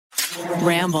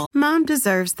Ramble. Mom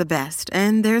deserves the best,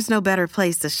 and there's no better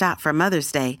place to shop for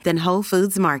Mother's Day than Whole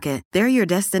Foods Market. They're your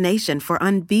destination for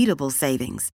unbeatable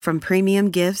savings, from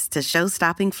premium gifts to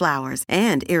show-stopping flowers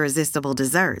and irresistible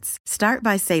desserts. Start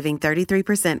by saving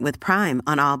 33% with Prime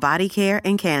on all body care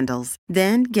and candles.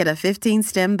 Then get a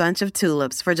 15-stem bunch of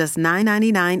tulips for just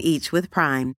 $9.99 each with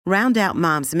Prime. Round out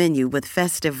Mom's menu with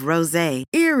festive rosé,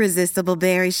 irresistible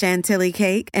berry chantilly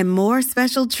cake, and more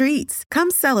special treats.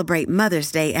 Come celebrate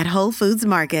Mother's Day at Whole Foods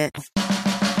Market.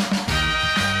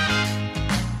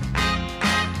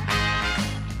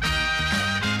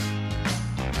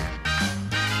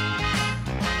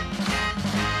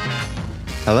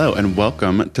 Hello, and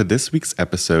welcome to this week's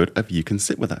episode of You Can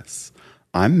Sit With Us.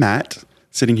 I'm Matt,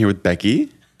 sitting here with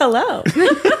Becky. Hello.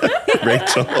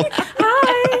 Rachel.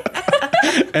 Hi.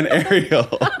 And Ariel.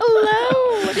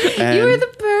 Hello. And you are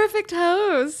the perfect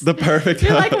host. The perfect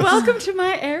You're host. like, welcome to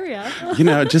my area. You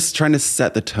know, just trying to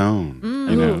set the tone.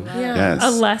 You know, yeah. yes. A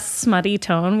less smutty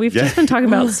tone. We've Yeah. just been talking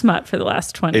about smut for the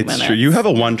last 20 It's minutes. true. You have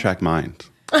a one-track mind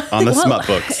on the smut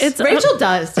books. It's Rachel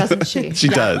does, doesn't she? She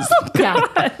does.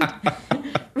 Yeah.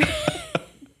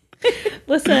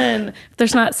 Listen, if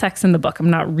there's not sex in the book, I'm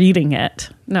not reading it.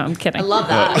 No, I'm kidding. I love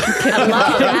that. I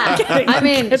love that. I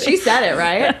mean, she said it,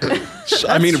 right?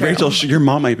 I mean, Rachel, your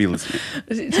mom might be listening.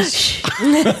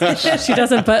 She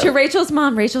doesn't, but To Rachel's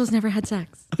mom, Rachel's never had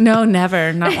sex. no,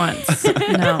 never, not once.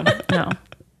 No.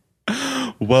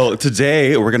 Well,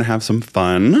 today we're going to have some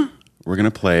fun. We're going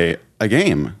to play a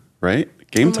game, right?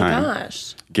 Game time.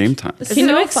 Gosh. Game time. Can you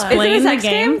so fun. explain Is it a the sex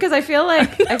game? game? Because I feel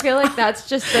like that's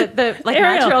just the like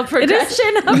Ariel, natural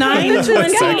progression of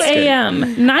 9:20 a.m.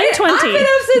 9:20. I've been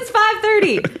up since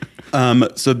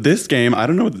 5:30. So this game, I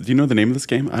don't know. Do you know the name of this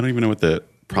game? I don't even know what the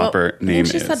proper name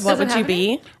She is. said, "What Does it would you have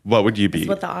be?" What would you be?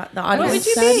 What the audience What would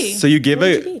you said. be? So you give What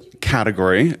a would you be?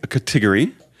 category, a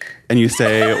category, and you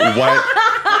say what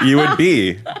you would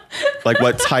be, like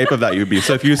what type of that you would be.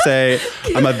 So if you say,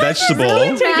 I'm a vegetable,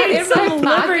 Matt in my some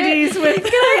pocket. liberties with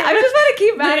I just want to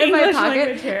keep Matt the in my English pocket,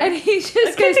 language here. and he just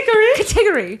goes Category?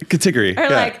 category, category. or yeah.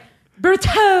 like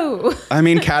Berto, I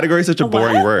mean, category is such a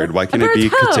boring word. Why can't it be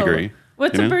Berto. category?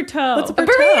 What's You a know? burrito? What's a a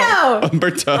burrito.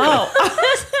 Berto.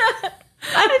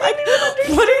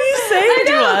 What did you say I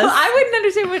to know. us? I wouldn't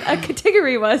understand what a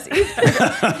category was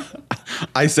either.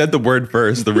 I said the word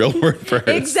first, the real word first.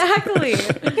 Exactly.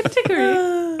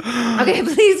 Okay,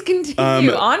 please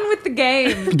continue on with the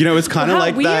game. You know, it's kind of Wow,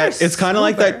 like we that. are It's kind of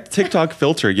like that TikTok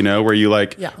filter, you know, where you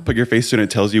like Yeah. put your face to it and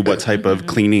it tells you what type of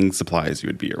cleaning supplies you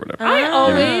would be or whatever. I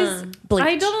always, Bleach.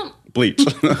 I don't, Bleach.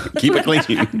 Keep it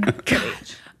clean.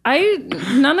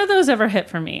 none of those ever hit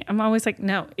for me. I'm always like,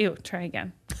 no, ew, try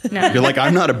again. No, You're like,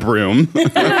 I'm not a broom.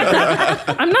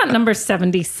 I'm not number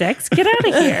 76. Get out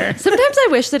of here. Sometimes I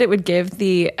wish that it would give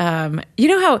the, you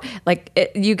know how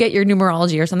like you get your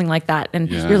numerology or something like that,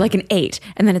 and Yeah. you're like an 8,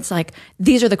 and then it's like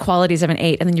these are the qualities of an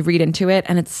 8, and then you read into it,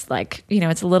 and it's like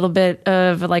it's a little bit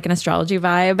of like an astrology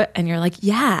vibe, and you're like,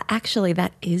 yeah, actually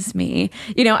that is me.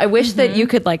 I wish that you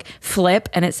could like flip,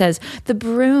 and it says the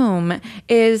broom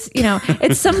is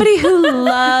it's somebody who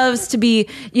loves to be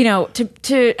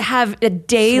to have a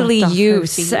daily Swept off her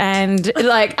use, feet. and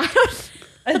like I don't.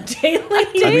 A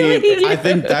daily. I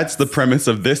think that's the premise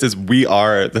of this is we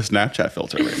are the Snapchat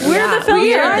filter right now. We're the filter.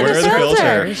 We are We're the the filter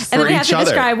filter. for And then we have each to other.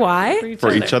 describe why.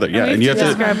 For each other, yeah. we And you have to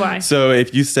describe why. So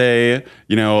if you say,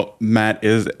 Matt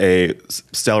is a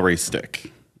celery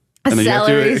stick. And then you have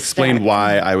to celery explain stick.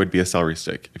 why I would be a celery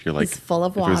stick if you're like He's full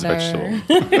of if it was a water.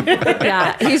 vegetable.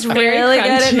 Yeah, he's really good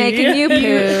at crunchy. making you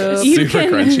poop. You Super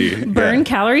can crunchy. burn Yeah.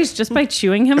 calories just by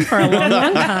chewing him for a long,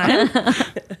 long time.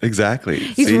 Exactly.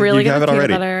 He's See, really you good have at it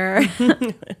peanut already.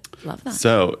 butter. Love that.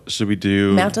 So should we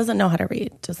do? Matt doesn't know how to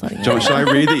read. Just letting you know. Should I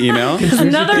read the email?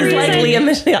 Another He's like reason.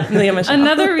 Liam Michelle.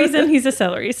 Another reason he's a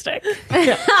celery stick.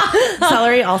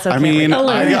 Celery also. I can't mean,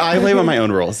 read. I play by my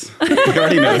own rules. You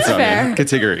already know this on me. fair.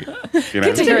 Category. You know?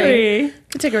 Category.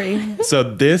 Category. So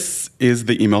this is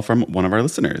the email from one of our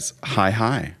listeners.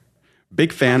 Hi.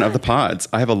 Big fan of the pods.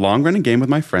 I have a long-running game with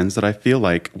my friends that I feel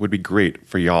like would be great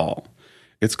for y'all.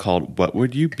 It's called What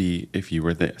Would You Be If You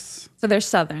Were This? So they're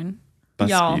Southern. Must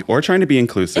Y'all. be. Or trying to be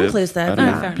inclusive. Inclusive, I don't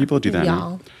know. yeah. People do that now.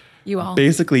 Y'all. You all.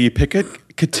 Basically, you pick a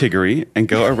category and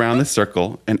go around the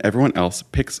circle, and everyone else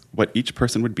picks what each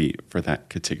person would be for that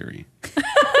category.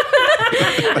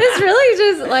 This really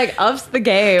just like ups the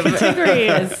game. Category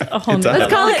is a whole It new does.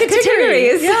 Let's call it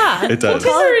categories. Yeah. It does.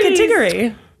 Call it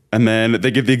category. And then they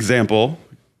give the example.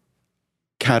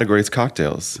 Categories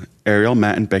cocktails. Ariel,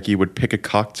 Matt, and Becky would pick a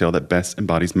cocktail that best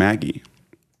embodies Maggie.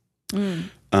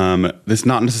 This is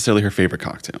not necessarily her favorite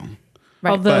cocktail.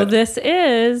 Right. Although But- this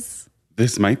is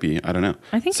This might be. I don't know.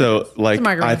 I think so. Like,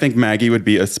 margarita. I think Maggie would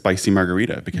be a spicy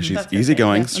margarita because she's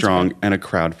easygoing, strong, and a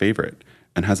crowd favorite,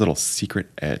 and has a little secret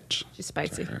edge. She's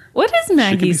spicy. What is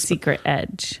Maggie's sp- secret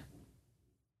edge?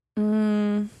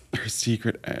 Her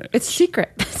secret edge. It's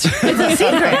secret.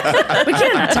 We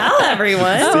can't tell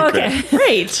everyone. Oh, okay.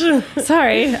 Great.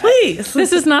 Sorry. Please.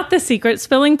 This is not the secret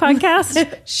spilling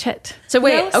podcast. Shit. So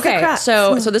wait, No, okay. secrets.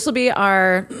 So this will be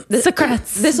our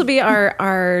Secrets. This will be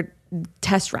our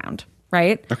test round,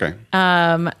 right? Okay.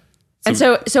 And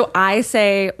so I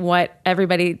say what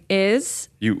everybody is.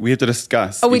 We have to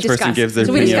discuss. We Each person discuss. gives their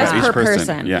So we opinion discuss of per each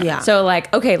person. Yeah. Yeah. So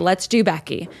like, okay, let's do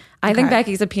Becky. I think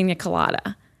Becky's a pina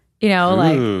colada. You know,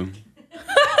 like Ooh.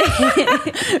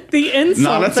 The insult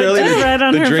Not necessarily that just read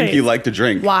on the her drink face. you like to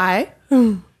drink. Why?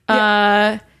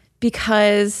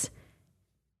 because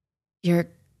you're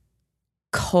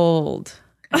cold.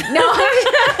 No,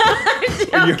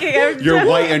 I'm joking. You're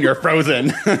white and you're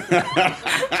frozen.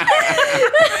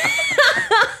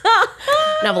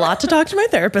 I have a lot to talk to my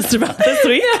therapist about this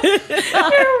week.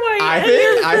 I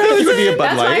think you would be a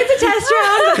Bud Light. It's a test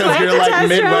round. Because you're like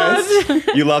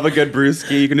Midwest. You love a good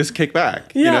brewski. You can just kick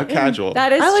back. You know, casual.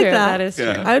 That is I like true. that. That is true.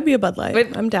 Yeah. I would be a Bud Light.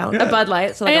 But- I'm down. A Bud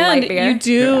Light, so like a And light beer. you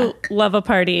do love a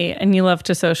party and you love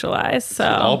to socialize. So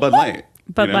All Bud Light.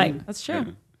 Bud you know? Light. That's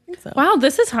true. Wow,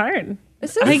 this is hard.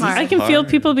 This is hard. I can feel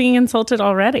people being insulted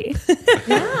already.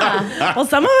 Well,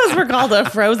 some of us were called a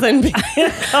frozen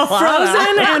pina colada.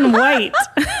 Frozen and white.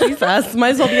 Jesus, might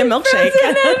as well be a milkshake.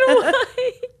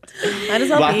 Might as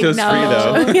well be. Lactose free,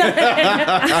 though.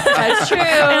 That's true.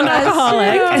 And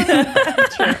alcoholic.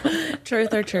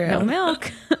 Truth or true. No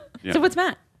milk. Yeah. So what's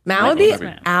Matt? Matt would be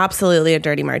Whatever. absolutely a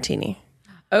dirty martini.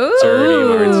 Oh,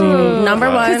 Dirty martini. Number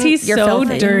Wow. one, Because he's you're so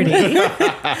filthy. dirty.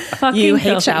 Fucking You hate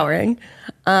filthy. showering.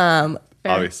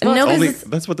 Obviously. No, 'cause Only, it's-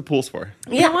 that's what the pool's for.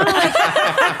 Yeah,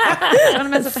 I want to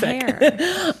mess up the hair.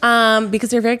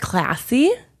 because you're very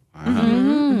classy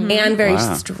and very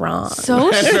Wow. strong.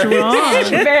 So strong.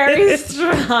 Very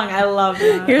strong. I love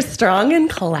that. You're strong and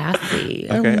classy.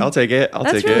 Okay, I'll take it. I'll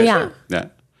take really it. Yeah. Yeah.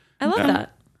 I love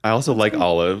that. I also like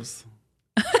olives.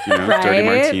 You know, Right. dirty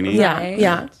martini. Yeah, Right.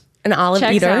 yeah. An olive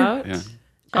Checks eater, out. Yeah.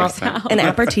 an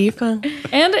aperitif.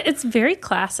 And it's very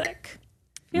classic.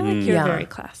 I feel like you're Yeah. very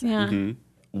classic. Yeah.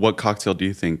 What cocktail do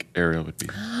you think Ariel would be?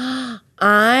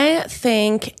 I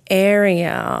think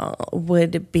Ariel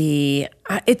would be.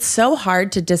 It's so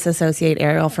hard to dissociate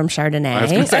Ariel from Chardonnay. I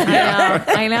was going to say, yeah,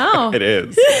 I know. it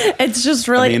is. It's just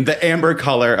really. I mean, the amber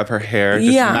color of her hair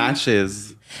just Yeah. matches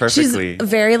She's perfectly.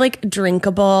 very like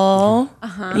drinkable.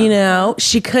 You know,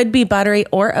 she could be buttery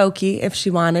or oaky if she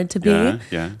wanted to be. Yeah,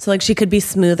 yeah. So like she could be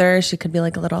smoother. She could be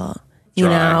like a little, you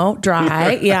Dry. know,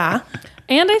 dry. Yeah.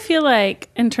 And I feel like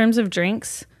in terms of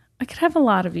drinks, I could have a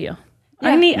lot of you.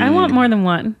 I want more than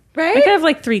one. Right? I could have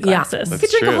like 3 glasses. That's You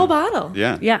could drink true. a whole bottle.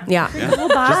 Yeah. Yeah. Yeah. Whole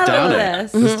bottle Just down of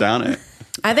it. this. Just down it.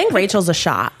 I think Rachel's a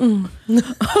shot.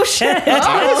 Oh shit.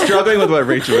 I was struggling with what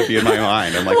Rachel would be in my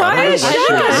mind. I'm like, I don't know what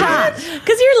she would be.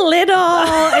 Because you're little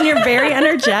and you're very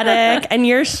energetic and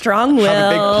you're strong Have a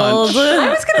big willed. punch. I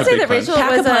was going to say big that punch. Rachel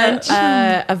Pack a was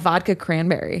punch. a vodka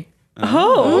cranberry.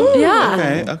 Oh. Yeah.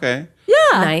 Okay, okay.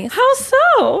 Yeah. Nice. How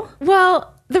so?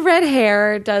 Well, the red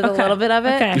hair does a little bit of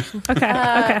it. Okay.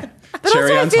 Okay. But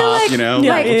Cherry also I on feel top, like, you know?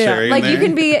 like, Little cherry in like there.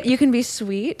 you can be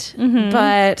sweet,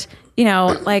 but you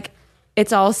know, like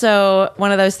it's also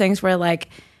one of those things where like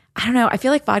I don't know, I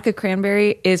feel like vodka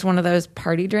cranberry is one of those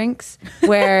party drinks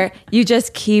where you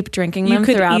just keep drinking them You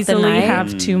could throughout the easily night.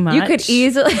 have too much. You could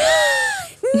easily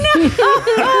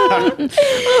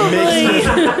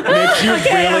Makes you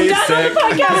really sick.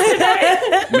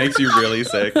 Makes you really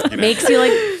sick. You know? Makes you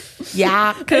like,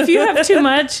 yeah. If you have too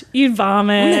much, you'd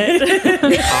vomit.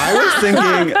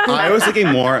 I was thinking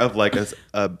more of like a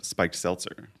spiked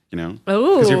seltzer, you know?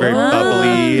 Because you're very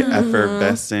bubbly,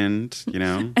 effervescent, you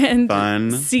know? And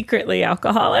fun. secretly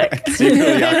alcoholic.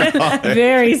 Secretly alcoholic.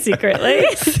 Very secretly.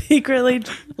 Secretly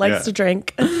likes Yeah. to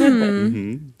drink. I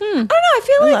don't know.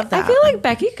 I love that. feel like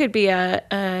Becky could be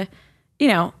a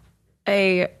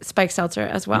spiked seltzer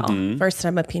as well. First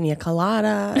I'm a pina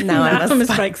colada. Now I'm a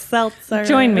spiked seltzer.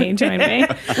 Join me. We'll be in Okay,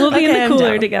 the I'm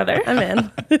cooler down. together. I'm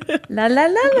in. La la la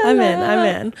la. I'm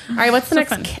in. All right, what's the next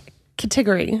fun.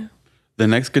 category? The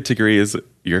next category is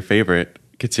your favorite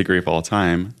category of all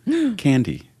time,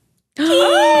 candy.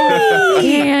 Candy.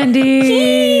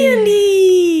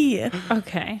 Candy.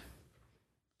 Okay.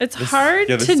 It's hard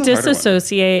yeah, this to is a harder one.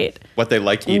 disassociate What they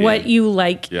like eating. what you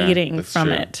like Yeah, eating that's from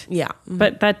true. it. Yeah.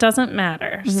 But that doesn't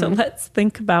matter. So let's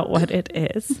think about what it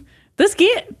is. This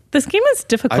game is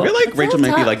difficult. I feel like Rachel might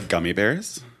be tough. like gummy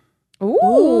bears.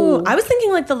 Ooh. I was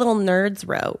thinking like the little nerds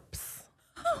ropes.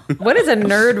 What is a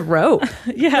nerd rope?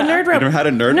 Yeah. Nerd You rope. never had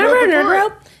a nerd Never rope a nerd before?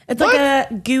 rope. It's like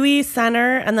a gooey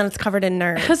center, and then it's covered in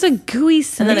nerd. It has a gooey And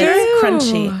center. then it's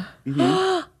crunchy.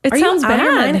 It Are sounds you out of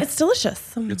your mind? bad. It's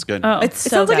delicious. It's good. Oh. It's It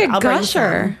so sounds like good. a I'll bring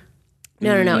gusher. some.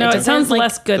 No. No, it doesn't, sounds like,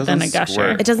 less good than a doesn't gusher.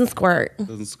 squirt. It doesn't squirt. It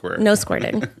doesn't squirt. No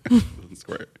squirting. Doesn't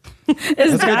squirt. Is That's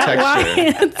a good that why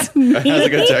texture. it's It has a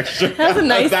good texture. It has a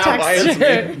nice That's why it's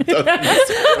texture. made.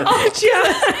 Doesn't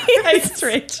squirt. Nice,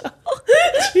 Rachel.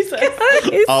 Jesus.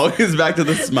 Always back to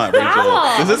the smut,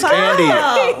 Rachel. This is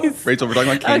candy. Rachel, we're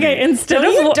talking about candy. Okay, instead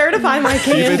Don't you of dirtify my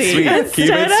Keep candy. it sweet.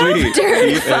 Keep it sweet.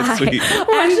 Keep it sweet.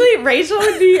 Actually, Rachel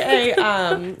would be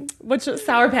a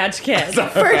Sour Patch Kid.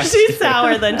 First she's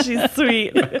sour, then she's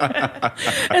sweet.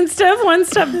 instead of one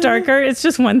step darker, it's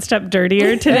just one step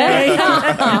dirtier today.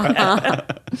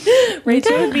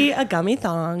 Rachel would be a gummy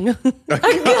thong.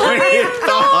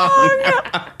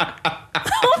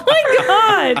 Oh my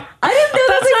god, I didn't know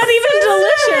that's not even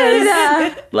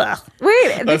delicious. delicious.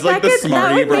 Wait, That's like the that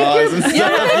Smartie would make bras and that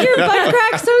stuff. would make your butt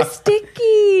crack so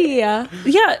sticky.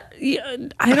 Yeah,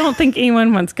 I don't think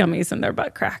anyone wants gummies in their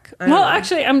butt crack. Well,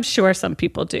 actually, I'm sure some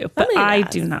people do, but Somebody I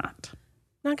does. do not.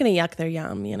 Not gonna yuck their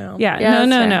yum, you know. Yeah, Yeah,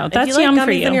 no. that's If That's you like yum gummies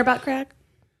for you. in your butt crack.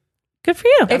 Good for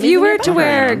you. If you in were your to butt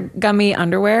wear gummy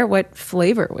underwear, what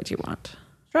flavor would you want?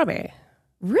 Strawberry.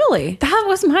 Really? That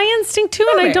was my instinct too,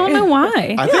 and I don't know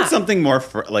why. I think something more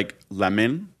for like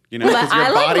lemon. You know, because your I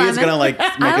like body is lemon. gonna like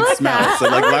make I it like smell. that. So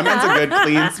like I like lemon's that. a good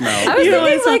clean smell. I was You know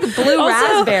thinking what? like blue Also-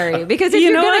 raspberry because if You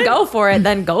you're know gonna what? go for it,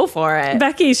 then go for it.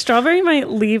 Becky, strawberry might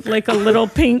leave like a little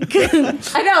pink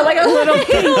I know, like a little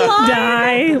pink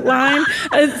dye line.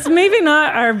 It's maybe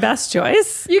not our best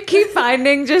choice. You keep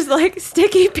finding just like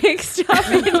sticky pink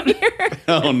stuff in here.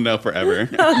 Oh no, forever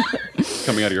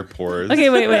coming out of your pores. Okay,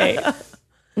 wait.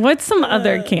 What's some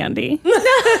other candy?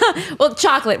 Well,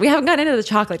 chocolate. We haven't gotten into the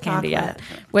chocolate candy yet,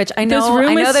 which I know. room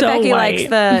I know is that so Becky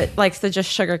white. likes the just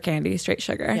sugar candy, straight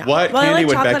sugar. Yeah. What Well, I candy like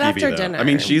would chocolate Becky be after though? dinner. I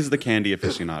mean, she's the candy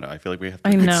aficionado. I feel like we have to.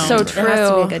 I know. So It has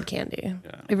to true. be good candy. It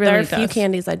There are really a few does.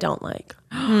 candies I don't like.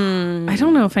 I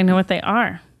don't know if I know what they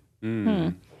are.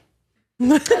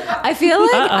 I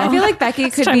feel like Becky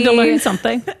It's could time to learn be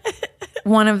something.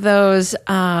 one of those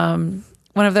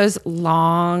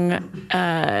long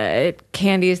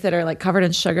candies that are like covered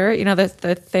in sugar. You know the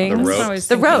things. The ropes.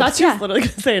 The I ropes. thought she was literally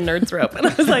going to say a nerd's rope. And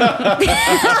I was like,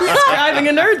 describing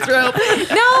a nerd's rope.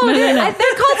 No,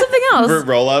 they're called something else. Fruit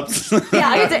roll-ups.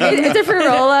 Yeah, it's a fruit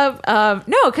roll up.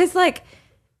 No, because like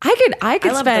I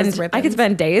could love those spend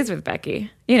ribbons. days with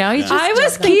Becky. You know, you just I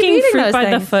was keep thinking eating fruit those by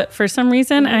the things. foot for some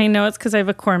reason. I know it's because I have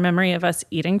a core memory of us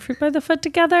eating fruit by the foot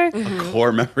together.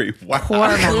 Core memory. Wow. Core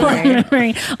memory.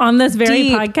 Memory on this very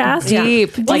Deep, podcast.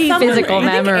 deep, like Someone- physical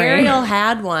I think memory. Ariel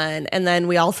had one, and then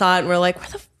we all saw it, and we're like, where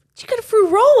the did you get a fruit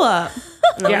roll up?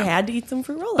 And then Yeah. we had to eat some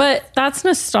fruit roll up. But that's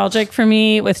nostalgic for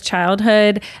me with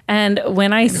childhood. And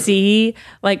when I see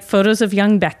like photos of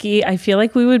young Becky, I feel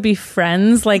like we would be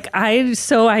friends. Like I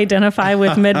so identify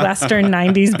with Midwestern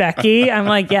 90s Becky. I'm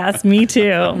like, yes, me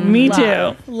too. Me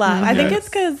too. Love. I think it's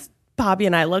because Bobby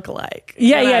and I look alike.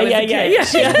 Yeah, When I yeah, was yeah, a yeah, kid,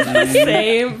 She has the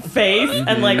same face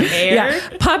and like hair.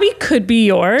 Yeah. Poppy could be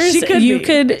yours. She could you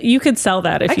be. you could sell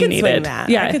that if I you could needed. swing that.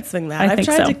 Yeah. I could swing that. I I've think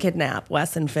tried so. to kidnap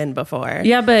Wes and Finn before.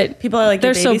 Yeah, but People are like,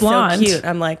 they're your so baby's blonde. cute.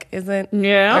 I'm like, isn't?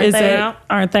 Yeah, Aren't is they? it?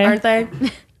 Aren't they? Aren't they?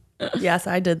 Yes,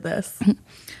 I did this.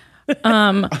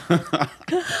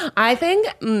 I think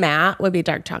Matt would be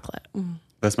dark chocolate.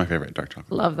 That's my favorite dark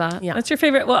chocolate. Love that. Yeah. That's your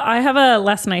favorite. Well, I have a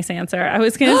less nice answer. I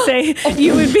was going to say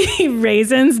you would be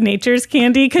raisins, nature's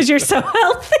candy, because you're so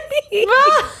healthy.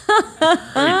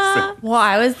 Well,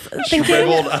 I was thinking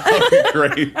Shriveled up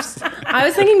grapes.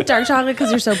 dark chocolate because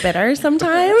you're so bitter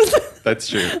sometimes. That's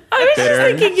true. I was just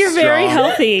thinking you're very strong,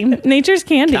 healthy. Nature's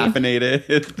candy. Caffeinated.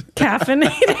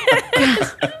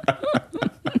 Caffeinated.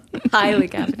 Highly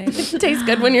caffeinated. It tastes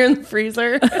good when you're in the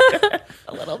freezer.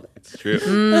 A little bit. It's true.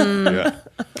 Yeah.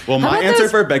 Well, my about answer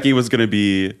those- for Becky was going to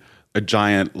be a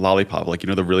giant lollipop, like, you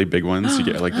know, the really big ones you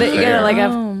get like the That you get fair. at like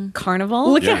a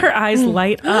carnival. Look Yeah. at her eyes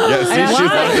light up. Yeah, see, she's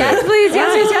Why? like, Yes, please.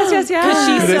 Yes. Because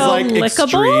she's it's so like lickable.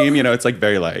 extreme, you know, it's like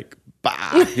very like,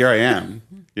 bah, here I am,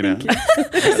 you know.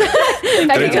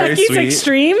 But it's very Becky's sweet.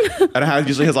 extreme. And it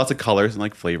usually has lots of colors and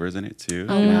like flavors in it too.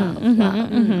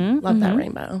 Love that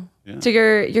rainbow. So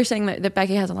you're saying that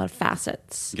Becky has a lot of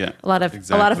facets. Yeah, A lot of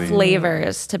exactly.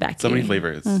 flavors to Becky. So many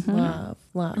flavors.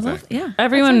 Love. Exactly. Yeah.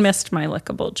 Everyone missed my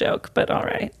lickable joke, but all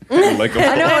right. Like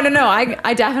No.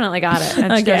 I definitely got it.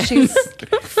 And Okay. she's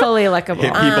fully lickable.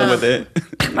 hit people with it.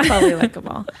 Fully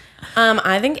lickable.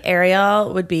 I think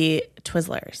Ariel would be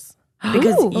Twizzlers.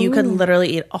 because you could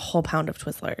literally eat a whole pound of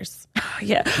Twizzlers.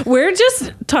 Yeah, we're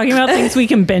just talking about things we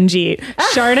can binge eat.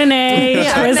 Chardonnay,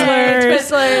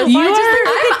 Twizzlers. You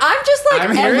I'm just like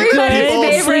I'm hearing everybody's people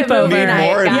favorite movie need night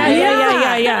more of guy.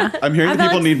 you. yeah. I'm hearing that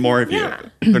people need more of you.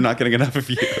 They're not getting enough of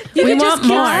you. We want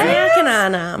more. Snacking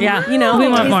on them. Yeah. You know, We it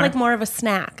want tastes more. like more of a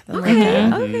snack than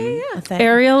Okay, yeah. a thing.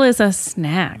 Ariel is a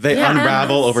snack. They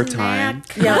unravel over time.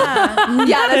 Yeah.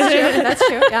 Yeah, that's true. That's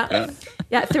true. Yeah.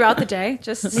 Yeah, throughout the day,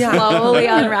 just slowly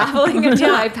unraveling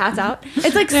until I pass out.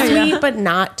 It's like sweet, but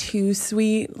not too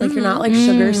sweet. Like you're not like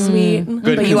sugar sweet,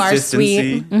 Good but you are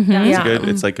consistency. sweet. It's Yeah. good.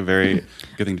 It's like a very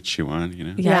good thing to chew on, you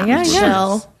know? Yeah.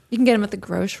 Chill. You can get them at the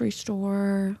grocery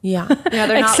store. Yeah. Yeah,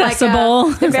 they're Accessible. Not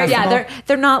like they're very, yeah,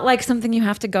 they're not like something you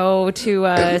have to go to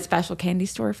a special candy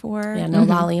store for. Yeah, no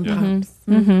lolly and pops.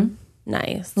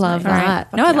 Nice. Love nice.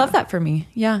 that. No, I love that for me.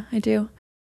 Yeah, I do.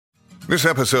 This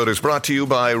episode is brought to you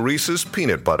by Reese's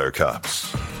Peanut Butter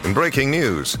Cups. In breaking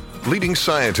news, leading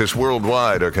scientists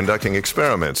worldwide are conducting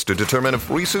experiments to determine if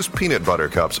Reese's Peanut Butter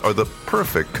Cups are the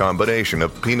perfect combination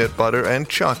of peanut butter and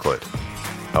chocolate.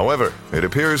 However, it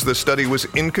appears the study was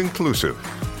inconclusive,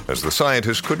 as the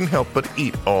scientists couldn't help but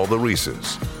eat all the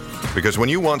Reese's. Because when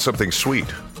you want something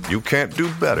sweet, you can't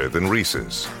do better than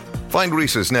Reese's. Find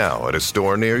Reese's now at a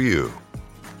store near you.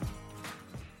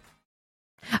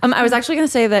 I was actually going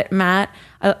to say that Matt,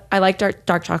 I like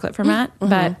dark chocolate for Matt,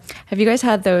 but have you guys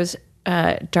had those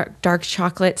dark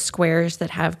chocolate squares that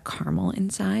have caramel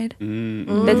inside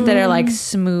that are like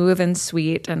smooth and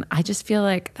sweet? And I just feel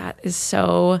like that is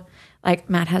so, like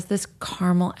Matt has this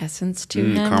caramel essence to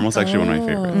him. Caramel's actually one of my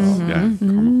favorites. Yeah,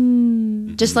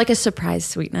 caramel. Just like a surprise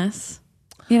sweetness.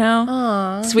 You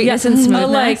know, sweetness and smoothness.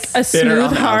 Like a smooth,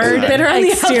 on the hard outside. Bitter on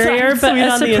the exterior, outside, but sweet a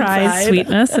on the surprise inside.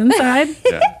 sweetness inside.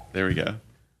 Yeah, there we go.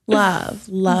 Love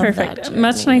Perfect. that.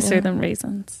 Much nicer than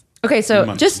raisins. Okay, so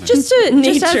Much just nicer. as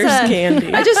Nature's a,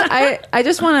 candy. I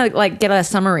just want to like get a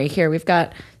summary here. We've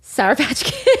got Sour Patch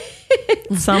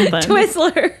Kids, Something.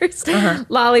 Twizzlers,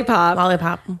 lollipop,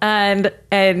 Lollipop. and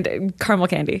caramel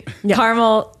candy,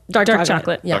 caramel dark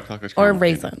chocolate. Yeah. Dark chocolate, Or caramel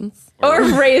raisins. or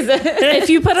raisin. If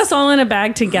you put us all in a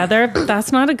bag together,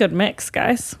 that's not a good mix,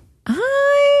 guys.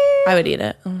 I would eat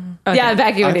it. Yeah,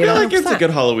 Becky I would eat feel it. like it's a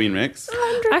good Halloween mix.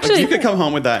 Actually, You could come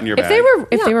home with that in your If bag. they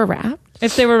were wrapped.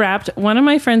 if they were wrapped, one of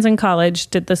my friends in college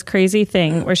did this crazy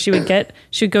thing where she would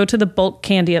go to the bulk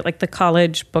candy at like the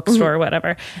college bookstore or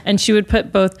whatever, and she would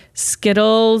put both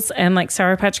Skittles and like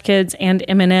Sour Patch Kids and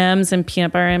M&Ms and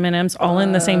peanut butter M&Ms all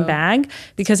in the same bag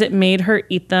because it made her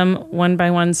eat them one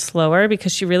by one slower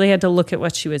because she really had to look at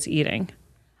what she was eating.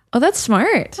 Oh, that's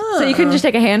smart. So you couldn't just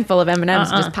take a handful of M&Ms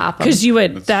and just pop them. Because you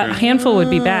would, that true. handful would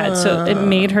be bad. So it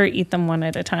made her eat them one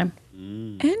at a time.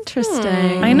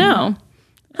 Interesting. I know.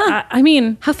 I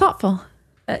mean, How thoughtful.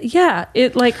 yeah,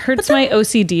 it like hurts my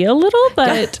OCD a little,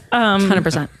 but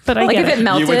 100%. But I like get if it it.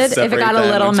 melted, You would if it separate got a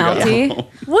them little once you got melty. home.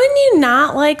 Wouldn't you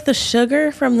not like the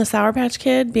sugar from the Sour Patch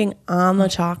Kid being on the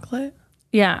chocolate?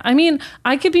 Yeah, I mean,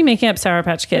 I could be making up Sour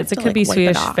Patch Kids. It to, could like, be wipe it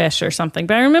Swedish off. Fish or something.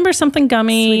 But I remember something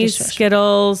gummy, Swedish Fish.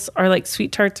 Skittles, or like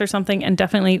Sweet Tarts or something, and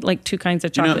definitely like 2 kinds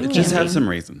of You know, chocolate just candy. have some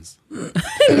raisins.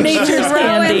 Nature's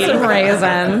Throw in candy. some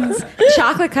raisins.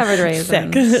 Chocolate covered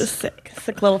raisins.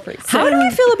 Sick little freaks. How do we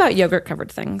feel about yogurt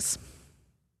covered things?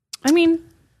 I mean,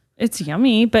 it's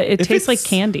yummy, but it If tastes like it's-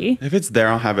 candy. If it's there,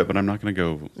 I'll have it, but I'm not going to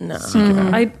go No. seek it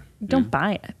out. I don't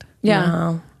buy it. Yeah.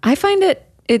 No. I find it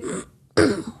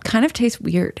kind of tastes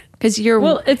weird because you're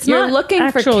It's you're not looking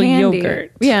for actual candy.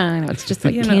 yogurt. Yeah, I know. It's just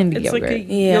like You know, candy it's yogurt. like a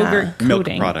Yeah. yogurt Milk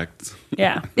coating. products.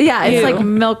 Yeah. Yeah, it's Ew. like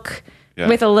milk Yeah.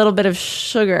 with a little bit of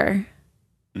sugar.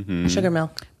 Sugar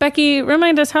milk Becky,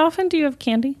 remind us, how often do you have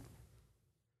candy?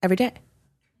 every day.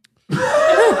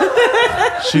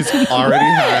 She's already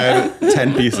had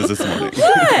 10 pieces this morning.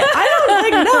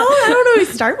 I don't always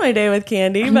start my day with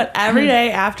candy, but every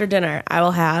day after dinner, I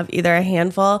will have either a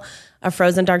handful of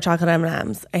frozen dark chocolate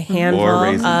M&Ms, a handful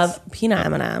raisins. of peanut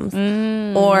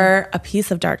M&Ms, or a piece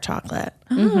of dark chocolate,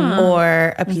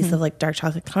 or a piece of like dark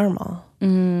chocolate caramel.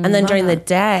 And then during the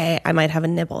day, I might have a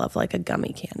nibble of like a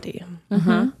gummy candy.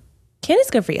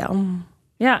 Candy's good for you.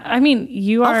 Yeah, I mean,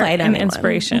 you I'll are fight an anyone.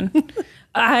 inspiration.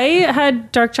 I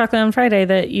had dark chocolate on Friday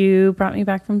that you brought me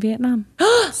back from Vietnam.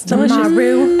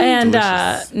 Delicious.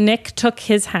 And Nick took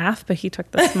his half, but he took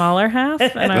the smaller half,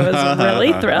 and I was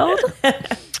really thrilled.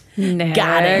 Nick.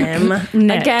 Got him.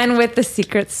 Nick. Again with the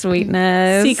secret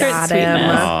sweetness. Secret Got sweetness. him.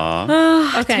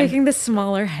 Aw. Okay. Taking the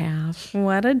smaller half.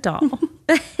 What a doll.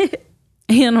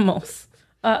 Animals.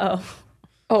 Uh-oh.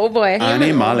 Oh boy.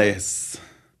 Animales.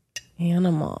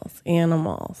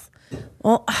 Animals.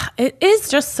 Well, it is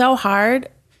just so hard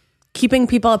keeping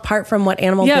people apart from what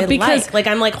animals Yeah, they because- like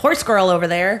I'm like horse girl over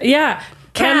there. Yeah.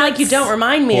 And I'm like, you don't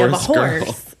remind me of a Horse girl.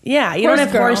 horse. Yeah, you don't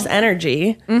have girl. horse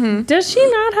energy. Does she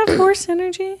not have horse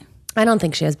energy? I don't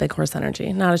think she has big horse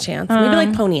energy. Not a chance. Maybe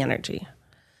like pony energy.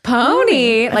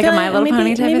 Pony, like a My Little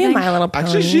Pony type maybe of a thing. My Little Pony.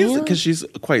 Actually, because she's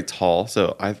quite tall,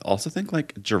 so I also think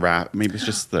like giraffe. Maybe it's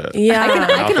just the Yeah. I can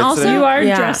outfits also. today. You are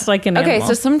Yeah. dressed like an Okay, animal.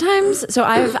 so sometimes,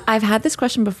 I've had this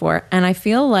question before, and I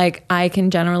feel like I can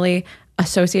generally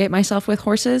associate myself with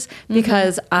horses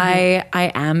because I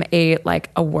am a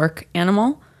work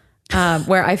animal,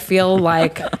 where I feel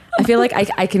like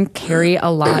I can carry a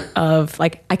lot of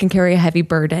I can carry a heavy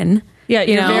burden. Yeah,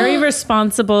 you're very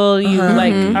responsible. You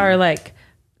are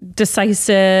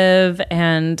decisive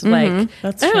and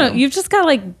That's I don't know. true. You've just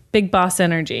got big boss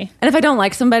energy. And if I don't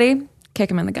like somebody,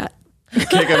 kick him in the gut. Kick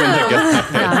him in the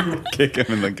gut. Kick him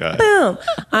in the gut.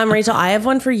 Boom. Rachel, I have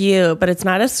one for you, but it's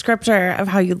not a descriptor of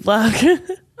how you look.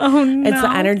 Oh no. It's the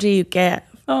energy you get,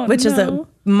 which is a no.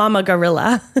 mama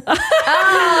gorilla.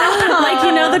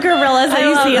 The gorillas that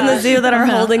you see in the zoo that are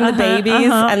holding the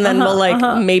babies and then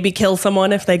will maybe kill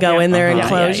someone if they go in their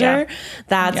enclosure.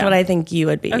 That's what I think you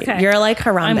would be. Okay. You're like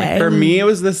Harambe. For me, it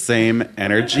was the same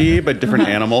energy, but different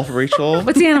animal for Rachel.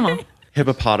 What's the animal?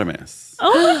 Hippopotamus.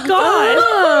 Oh my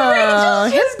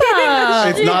god.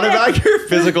 It's not about your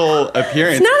physical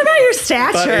appearance. It's not about your but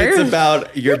stature. it's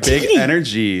about your big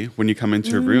energy when you come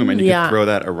into a room and you Yeah. can throw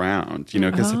that around,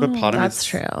 because hippopotamus. that's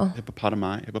true.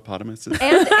 Hippopotamuses.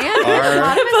 And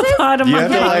Hippopotamus.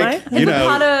 You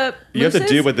have to you have to do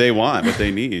Hippopotamuses? what they want, what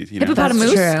they need.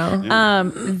 Hippopotamus.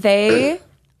 That's true. They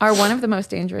are one of the most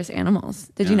dangerous animals.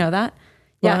 Did you know that?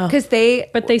 Yeah, Wow. because they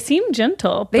But they seem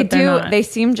gentle. They but they're do. not. They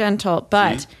seem gentle,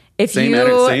 but if Same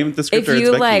descriptor if as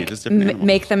you Becky, just different animals.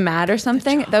 make them mad or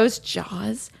something, those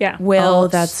jaws Yeah. will Oh,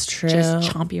 that's true. just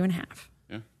chomp you in half.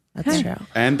 That's true.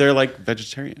 And they're like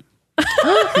vegetarian.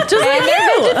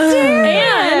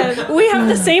 And we have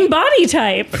the same body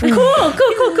type. Cool.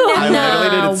 I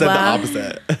literally did said the wow.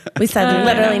 opposite. We said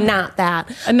literally not that.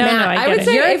 No, Matt, I I get would it.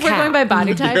 say You're a if we're cat. going by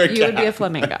body type, You're a you would be cat. a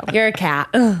flamingo. You're a cat.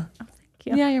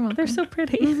 Yeah, you're welcome. They're so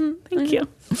pretty. Thank you.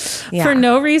 Yeah. For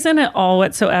no reason at all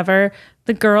whatsoever,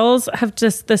 the girls have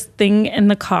just this thing in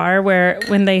the car where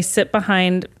when they sit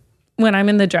behind, when I'm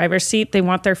in the driver's seat, they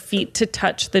want their feet to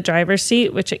touch the driver's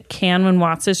seat, which it can when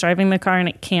Watts is driving the car and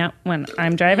it can't when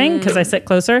I'm driving because I sit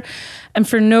closer. And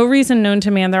for no reason known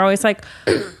to man, they're always like,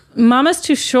 Mama's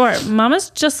too short. Mama's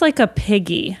just like a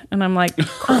piggy. And I'm like,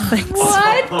 oh, thanks.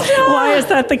 What? Why is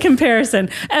that the comparison?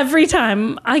 Every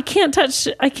time I can't touch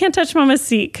Mama's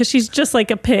seat because she's just like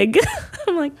a pig.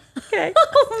 I'm like, okay.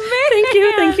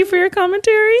 Oh, Thank you for your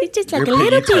commentary. Just You're like a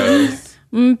little piggy piggy.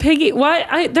 toes. Piggy.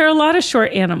 Why? There are a lot of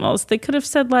short animals. They could have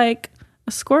said like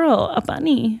a squirrel, a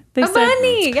bunny. They said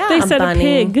bunny, yeah. They A said a bunny.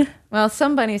 pig. Well,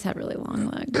 some bunnies have really long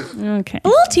legs. Okay.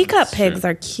 Little teacup pigs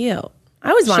are cute. I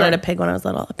always wanted a pig when I was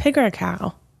little. A pig or a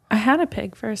cow? I had a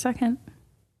pig for a second.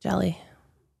 Jelly.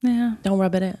 Yeah. Don't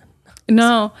rub it in.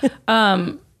 No.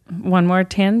 One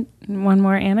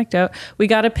more anecdote. We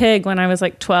got a pig when I was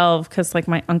like 12 because like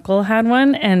my uncle had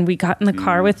one, and we got in the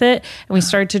car with it and we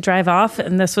started to drive off,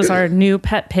 and this was our new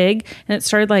pet pig, and it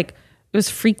started like, it was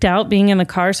freaked out being in the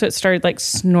car, so it started like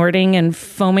snorting and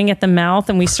foaming at the mouth,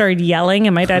 and we started yelling,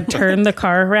 and my dad turned the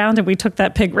car around and we took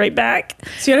that pig right back.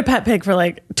 So you had a pet pig for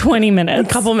like 20 minutes.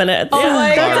 a couple minutes. Oh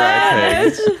my Car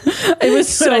ride pig. It was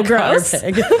so gross.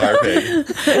 Car pig.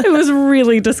 It was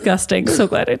really disgusting. So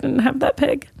glad I didn't have that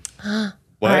pig.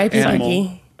 What R.I.P. animal?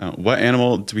 Maggie. What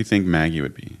animal do we think Maggie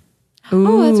would be?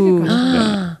 Oh, that's a good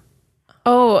question.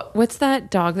 Oh, what's that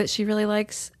dog that she really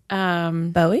likes?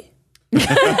 Bowie?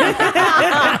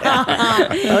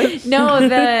 No,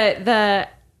 the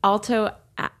Alto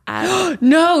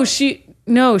No,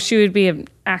 she would be an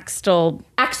axolotl.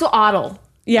 axolotl.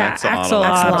 Yeah, Axolotl.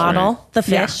 axolotl. Axolotl. The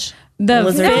fish. The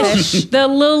lizard fish, the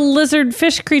little lizard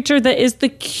fish creature that is the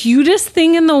cutest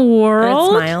thing in the And it world.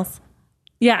 smiles.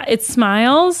 Yeah, it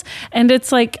smiles and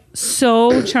it's like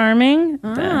so charming.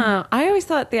 Oh, I always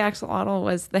thought the axolotl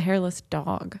was the hairless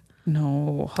dog.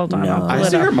 No, hold on. I'll I pull it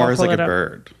see her up. more I'll as pull like a it up.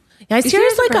 bird. Yeah, I see her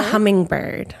as like a bird?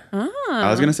 hummingbird. I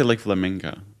was gonna say like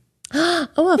flamingo.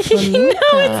 Oh, a flamingo.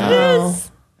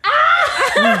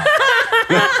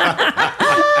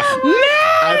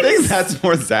 I think that's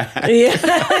more Zach.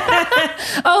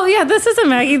 Oh yeah, this is a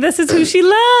Maggie. This is who she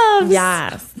loves.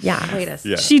 Yes. Yeah. Wait a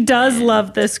Yeah. She does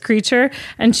love this creature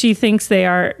and she thinks they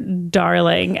are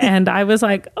darling. And I was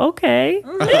like, okay.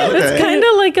 It's kind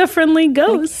of like a friendly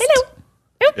ghost.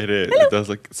 It is. It does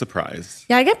like surprise.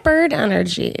 Yeah, I get bird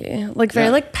energy. Like very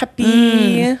Yeah. like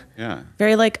peppy. Yeah.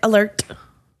 Very like alert.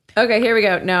 Okay, here we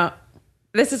go. No,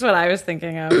 this is what I was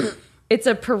thinking of. It's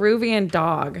a Peruvian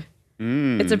dog.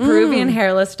 It's a Peruvian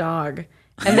hairless dog.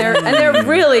 And they're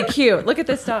really cute. Look at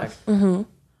this dog. Mm-hmm.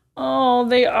 Oh,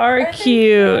 they are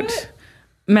cute.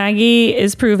 Maggie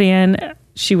is Peruvian.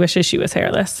 She wishes she was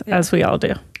hairless, as we all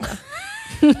do.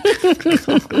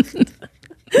 But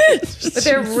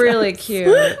they're really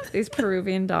cute. These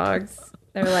Peruvian dogs.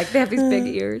 They have these big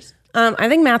ears. I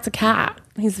think Matt's a cat.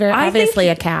 He's very obviously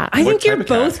a cat. I think type you're of cat?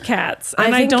 both cats.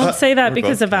 And I think- don't say that We're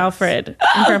because both of cats. Alfred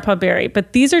and Grandpa Barry,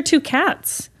 but these are two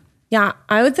cats. Yeah,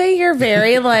 I would say you're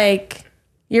very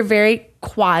you're very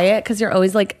quiet because you're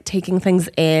always like taking things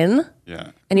in,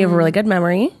 Yeah. and you have a really good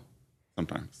memory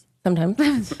Sometimes.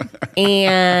 sometimes,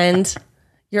 and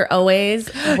you're always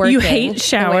working. You hate the way that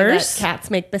showers. cats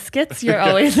make biscuits. You're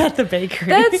always at the bakery.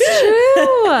 That's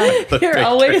true. You're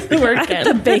always working.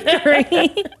 The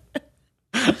bakery.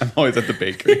 I'm always at the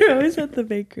bakery. You're always at the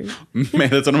bakery. Man,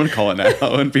 that's what I'm gonna call it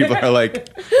now. When people are like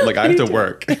I have to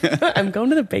work. I'm going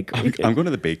to the bakery. I'm going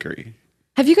to the bakery.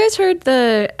 Have you guys heard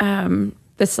the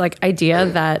this like idea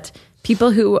that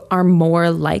people who are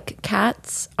more like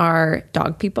cats are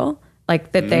dog people?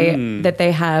 Like that they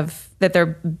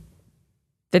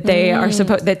are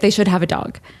supposed that they should have a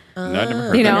dog. No, I never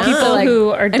heard You know, that. People like- who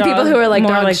are and people who are like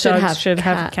more dogs like should dogs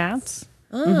have have cats. cats.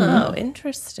 Oh,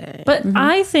 interesting. But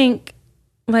I think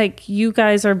like you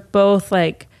guys are both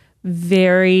like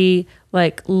very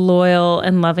like loyal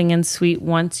and loving and sweet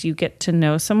once you get to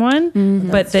know someone,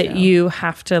 but that you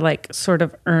have to like sort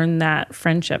of earn that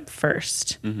friendship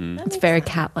first. It's very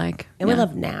cat-like. and we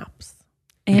love naps.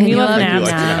 And you love love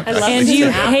naps. naps. I love And to you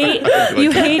nap. hate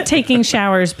you hate taking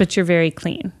showers, but you're very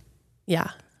clean. Yeah,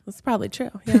 that's probably true.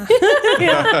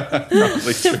 Yeah.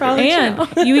 Probably true.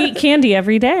 And you eat candy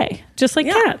every day, just like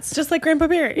cats. Just like Grandpa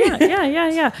Barry.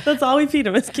 Yeah. That's all we feed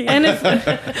him is candy. And if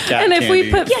Cat if we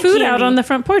candy. put food out on the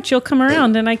front porch, you'll come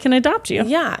around and I can adopt you.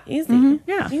 yeah, easy.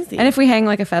 Yeah. Easy. And if we hang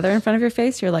like a feather in front of your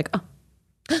face, you're like, oh,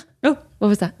 Oh, what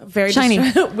was that? very shiny,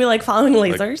 we like following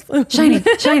lasers. shiny,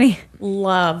 shiny.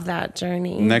 Love that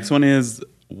journey. Next one is,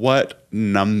 what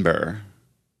number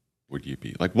would you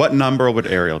be? Like, what number would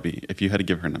Ariel be if you had to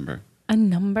give her a number? a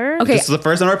number? Okay, This is the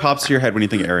first number that pops to your head when you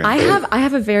think Ariel. I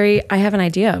have an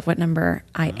idea of what number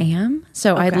I am.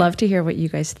 So I'd love to hear what you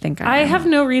guys think I I am. have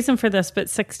no reason for this, but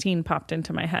 16 popped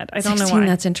into my head. I don't know 16, why.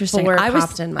 that's interesting. 4 I was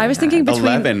popped in my I was head. thinking between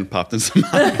 11 popped into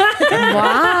mind.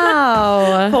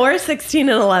 wow. 4, 16,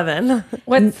 and 11.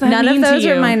 What's that None of mean to those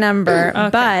are you? my number,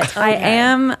 but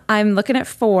I'm looking at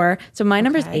 4. So my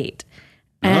number is 8.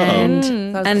 And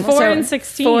and 4 so and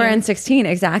 16. 4 and 16,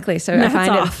 exactly. So Matt's I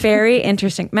find off. it very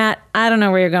interesting. Matt, I don't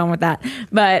know where you're going with that,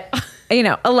 but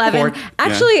 11. Four,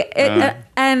 Actually, yeah.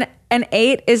 and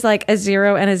 8 is like a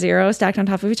 0 and a 0 stacked on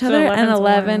top of each other, and 11's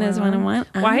 11 is 1 and 1.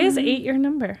 Why is 8 your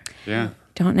number? Yeah.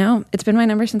 Don't know. It's been my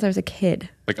number since I was a kid.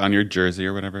 Like on your jersey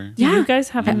or whatever. Do you guys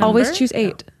have a I number? always choose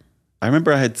 8. I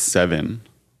remember I had 7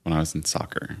 when I was in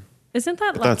soccer. Isn't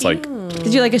that lucky? That's like,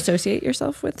 Did you like associate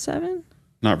yourself with 7?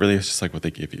 not really. It's just like what they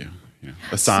give you.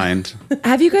 Assigned.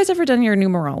 Have you guys ever done your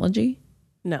numerology?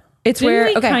 No. It's Didn't where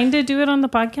we kind of do it on the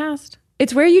podcast?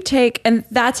 It's where you take, and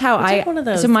that's how took one of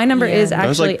those. So my number Yeah. is That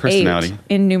was like actually 8 personality.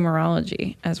 in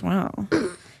numerology as well,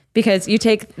 because you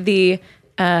take the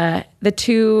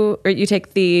two, or you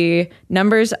take the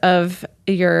numbers of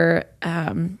your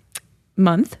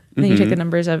month, and then you take the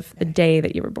numbers of the day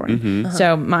that you were born.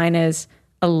 So mine is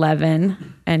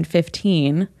 11 and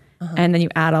 15, and then you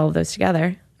add all of those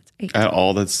together. It's 8. At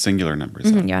all the singular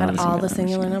numbers. You add All the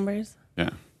singular numbers. Yeah.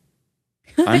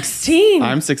 I'm 16.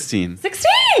 I'm 16.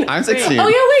 16. I'm 16. Oh,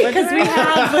 yeah, wait, because we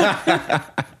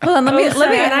have. Hold on, let me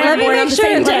and I make born on the sure.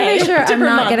 same Let me day. make sure I'm Different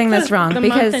not month. getting this wrong The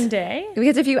because month and day?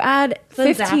 Because if you add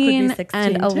So Zach would be 15 16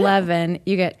 and too. 11,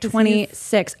 you get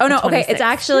 26. Oh no, okay. 26.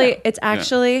 It's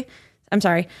actually. I'm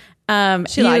sorry.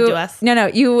 She lied to us. No,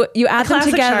 you add them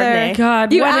Classic together. Chardonnay.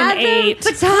 God, you what an add them 8.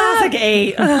 to- Classic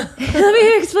 8. Let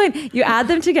me explain. You add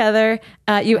them together.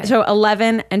 So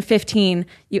 11 and 15.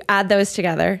 You add those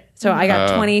together. So I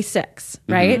got 26,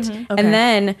 right? Okay. And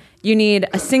then you need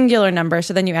a singular number.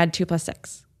 So then you add 2 plus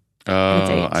 6. Oh,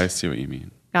 8. I see what you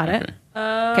mean. Got it?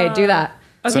 Okay. Okay, do that.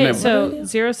 Okay, now- so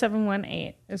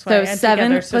 0718 is why So I add 7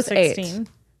 together, so plus 8. 16.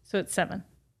 So it's 7.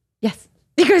 Yes.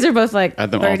 You guys are both like Add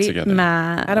them all 30 together.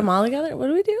 Math. Add them all together? What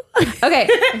do we do? Okay.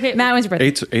 Matt, when's your birthday?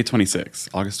 8/26,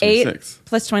 August 8 26th.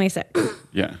 plus 26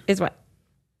 Yeah. is what?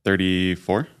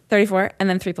 34. 34. And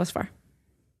then 3 plus 4.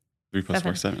 3 plus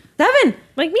 4, 7. 7.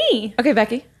 Like me. Okay,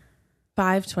 Becky.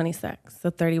 5/26. So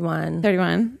 31.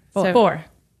 31. So So, 4.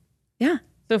 yeah.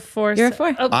 So 4. You're a 4.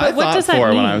 Oh, but I what thought does that 4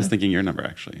 mean? when I was thinking your number,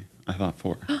 actually. I thought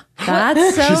 4.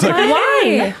 That's so She's like,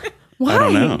 funny. I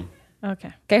don't know.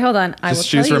 Okay. Okay, hold on. I will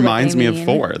She tell just you what reminds they me of mean.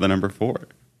 4, the number 4.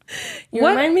 You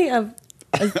remind me of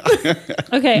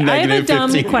Okay, I have a Negative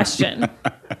dumb 15. question.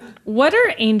 What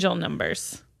are angel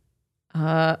numbers?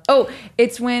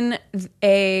 It's when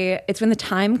the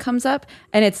time comes up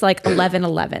and it's like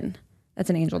 11:11. That's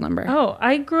an angel number. Oh,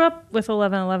 I grew up with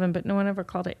 1111, but no one ever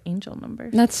called it angel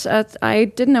numbers. That's I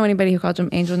didn't know anybody who called them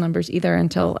angel numbers either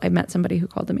until I met somebody who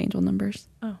called them angel numbers.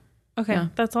 Oh, okay.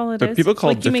 That's all it But is. people call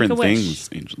Like you make a different wish. things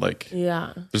angel. Like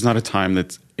yeah. there's not a time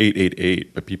that's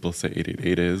 888, but people say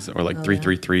 888 is, or like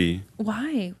 333.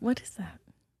 Why? What is that?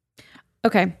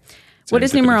 Okay. What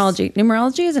is numerology?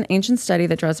 Numerology is an ancient study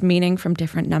that draws meaning from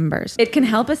different numbers. It can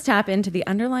help us tap into the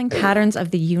underlying patterns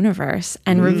of the universe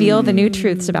and reveal the new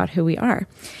truths about who we are.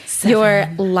 Your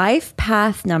life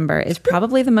path number is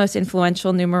probably the most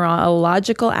influential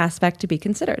numerological aspect to be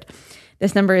considered.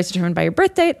 This number is determined by your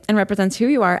birth date and represents who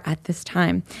you are at this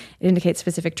time. It indicates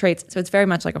specific traits, so it's very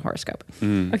much like a horoscope.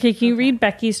 Okay, can you read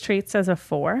Becky's traits as a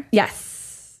 4?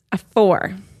 Yes, a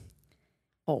 4.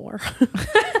 4.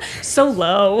 So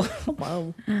low.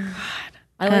 Wow.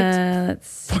 I let's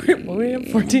see. What were we at?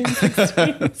 14,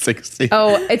 16? 60.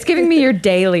 Oh, it's giving me your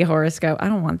daily horoscope. I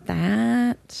don't want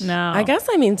that. No. I guess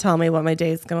I mean tell me what my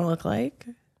day is going to look like.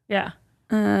 Yeah.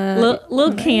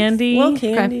 Little candy. Little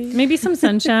candy. Maybe some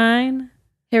sunshine.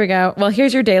 Here we go. Well,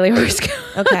 here's your daily horoscope.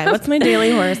 Okay, what's my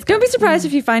daily horoscope? Don't be surprised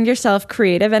if you find yourself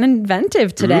creative and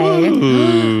inventive today. This I'm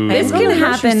going can to the grocery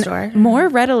happen store. more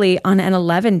readily on an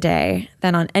 11 day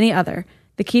than on any other.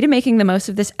 The key to making the most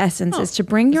of this essence is to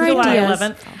bring your July ideas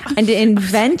 11th. and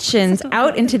inventions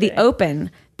out into the open.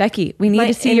 Becky, we need My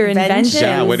to see your inventions. inventions.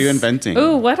 Yeah, what are you inventing?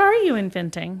 Ooh, what are you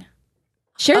inventing?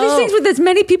 Share these things with as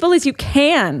many people as you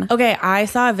can. Okay, I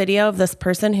saw a video of this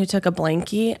person who took a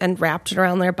blankie and wrapped it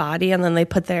around their body and then they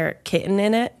put their kitten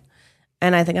in it.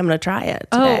 And I think I'm going to try it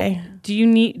today. Oh, do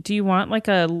you want like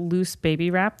a loose baby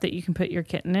wrap that you can put your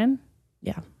kitten in?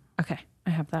 Yeah. Okay,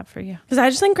 I have that for you. Because I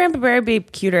just think Grandpa Bear would be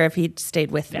cuter if he stayed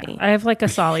with me. I have like a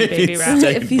Solly baby wrap.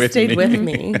 If he stayed with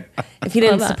me. If he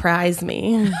didn't surprise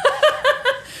me.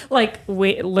 Like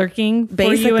lurking for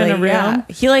Basically, you in a room. yeah.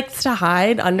 He likes to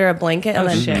hide under a blanket and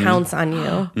then shit. pounce on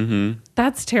you.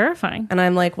 That's terrifying. And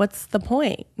I'm like, what's the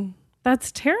point?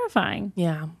 That's terrifying.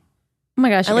 Yeah. Oh my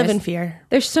gosh. I you live guys. in fear.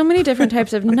 There's so many different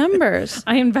types of numbers.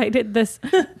 I invited this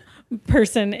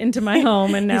person into my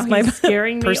home and now he's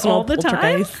scaring me Personal all the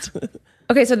time. poltergeist.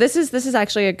 Okay, so this is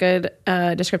actually a good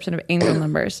description of angel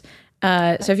numbers.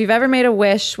 So if you've ever made a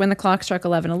wish when the clock struck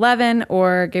 11:11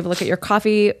 or gave a look at your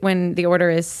coffee when the order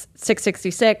is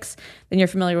 666, then you're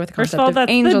familiar with the First of concept all, of that's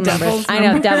the angel numbers. devil's I know,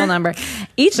 number. devil number.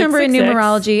 Each number in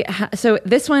 666. numerology, so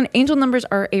this one, angel numbers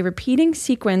are a repeating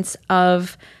sequence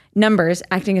of numbers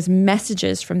acting as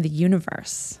messages from the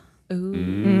universe.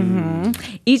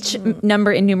 Each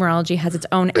number in numerology has its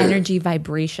own energy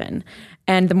vibration.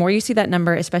 And the more you see that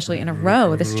number, especially in a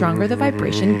row, the stronger the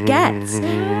vibration gets.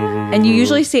 And you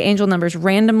usually see angel numbers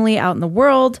randomly out in the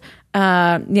world,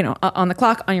 on the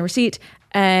clock, on your receipt.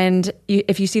 And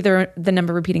if you see the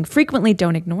number repeating frequently,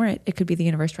 don't ignore it. It could be the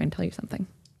universe trying to tell you something.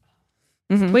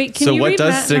 Wait, can So you what read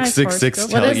does Matt and I's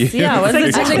 666 horoscope? tell you? Yeah, what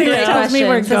is That's a it? great tells me question.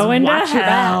 we're It says, going to "Watch your back."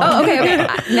 hell. Oh, okay.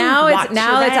 Now it's your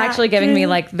actually giving me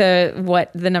like what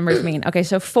the numbers mean. Okay,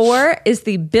 so 4 is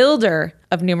the builder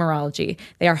of numerology.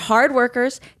 They are hard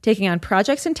workers, taking on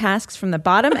projects and tasks from the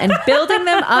bottom and building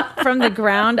them up from the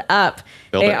ground up.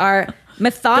 Build They it. are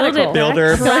methodical,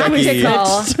 Builder Becky.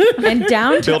 practical, and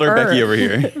down to Builder earth. Becky over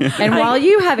here. And while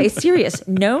you have a serious,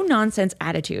 no-nonsense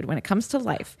attitude when it comes to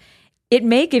life, it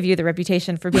may give you the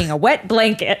reputation for being a wet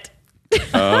blanket.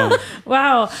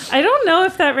 Wow. I don't know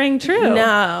if that rang true.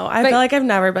 No, I feel like I've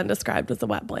never been described as a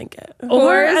wet blanket.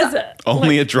 Or as a,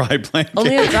 Only a dry blanket.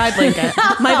 Only a dry blanket.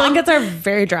 My blankets are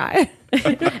very dry.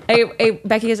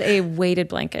 Becky is a weighted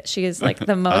blanket. She is like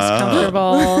the most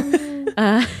comfortable.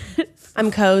 I'm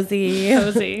cozy.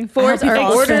 cozy. Fours are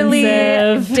People orderly,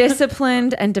 sensitive.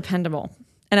 disciplined, and dependable.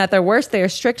 And at their worst, they are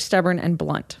strict, stubborn, and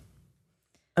blunt.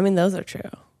 I mean, those are true.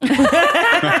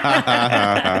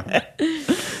 I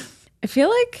feel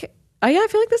like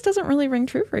this doesn't really ring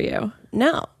true for you.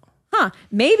 No. Huh.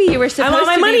 Maybe you were supposed want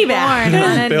my to money be back. born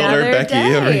on Builder another Becky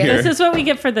day. over here. This is what we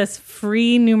get for this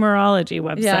free numerology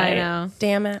website. Yeah, I know.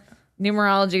 Damn it.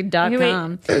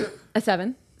 Numerology.com. A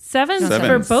 7. Sevens for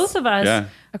Sevens. both of us. Yeah.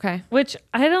 Okay. Which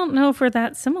I don't know if we're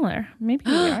that similar. Maybe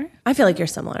we are. I feel like you're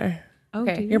similar.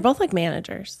 Okay. You're both like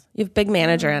managers. You have big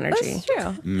manager energy. That's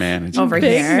true. Manager. Over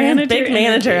Big here. manager Big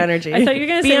manager energy. I thought you were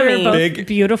going to say we were BME. both Big-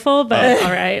 beautiful, but all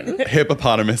right.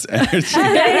 Hippopotamus energy.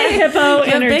 Big hippo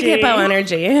You have energy. big hippo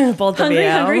energy. Both Hungry, of you.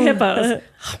 hungry hippos.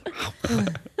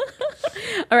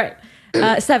 All right.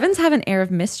 Sevens have an air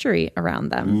of mystery around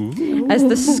them. As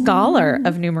the scholar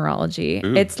of numerology,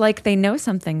 it's like they know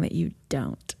something that you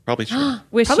don't. Probably true.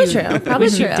 Wish Probably you- true. Probably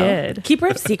Wish you true. did. Keeper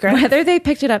of secrets. Whether they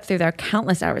picked it up through their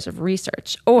countless hours of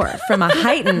research or from a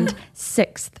heightened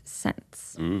sixth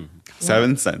sense.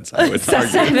 7 cents, I would argue.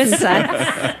 7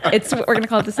 cents. We're going to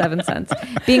call it the 7 cents.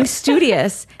 Being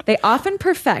studious, they often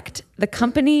perfect the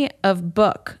company of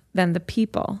book than the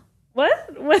people.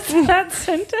 What was that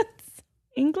sentence?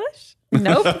 English?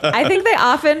 Nope. I think they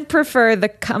often prefer the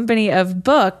company of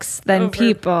books than Over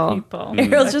people.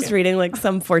 Ariel's just reading like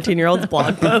some 14-year-old's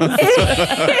blog post.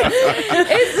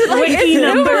 It's like Wiki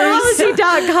numbers.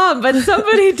 numerology.com, but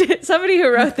somebody who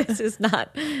wrote this is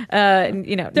not, They're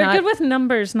good with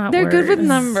numbers, not They're words. good with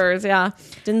numbers, yeah.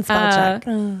 Didn't spell check.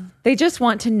 They just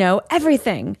want to know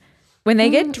everything. When they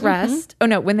get dressed, when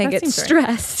they get seems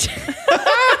right. stressed.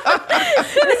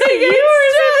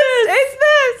 It's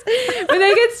this. When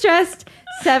they get stressed,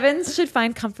 sevens should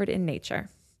find comfort in nature.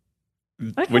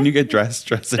 When you get dressed,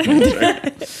 dress in nature.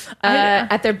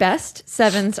 At their best,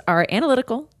 sevens are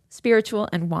analytical, spiritual,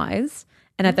 and wise.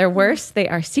 And at their worst, they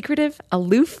are secretive,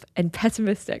 aloof, and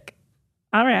pessimistic.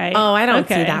 All right. Oh, I don't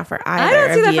Okay. see that for either. I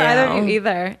don't see that of for either of you. you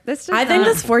either. This I think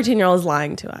this 14-year-old is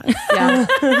lying to us. Yeah.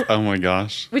 Oh my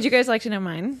gosh. Would you guys like to know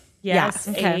mine? Yes.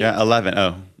 Okay. Yeah, 11.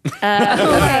 Oh.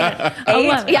 Okay. 8.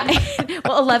 11. Yeah.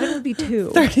 Well, 11 would be 2.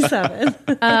 37.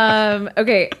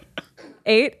 Okay.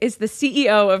 8 is the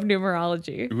CEO of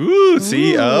numerology. Ooh,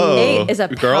 CEO. 8 is a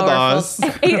girl boss.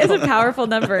 powerful. 8 is a powerful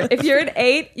number. If you're an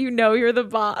 8, you know you're the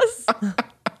boss.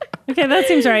 Okay, that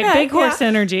seems right. Big horse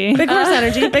energy. Big horse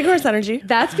energy. Big horse energy.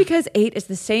 That's because 8 is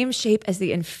the same shape as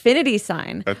the infinity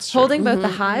sign, That's true. holding both the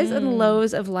highs and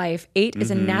lows of life. 8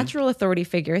 is a natural authority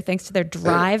figure thanks to their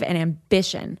drive and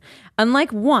ambition.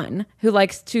 Unlike 1, who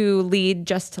likes to lead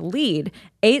just to lead,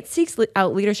 8 seeks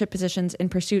out leadership positions in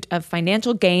pursuit of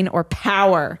financial gain or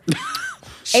power.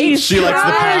 She likes the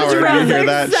power. Do you hear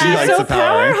that? She likes the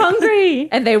power. hungry.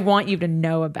 And they want you to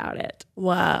know about it.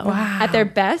 Wow. At their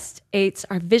best, 8s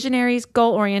are visionaries,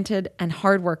 goal-oriented, and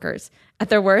hard workers. At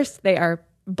their worst, they are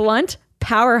blunt,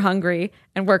 power-hungry,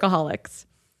 and workaholics.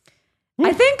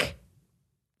 I think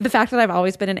the fact that I've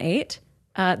always been an 8,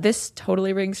 this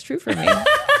totally rings true for me.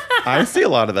 I see a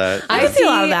lot of that. I see a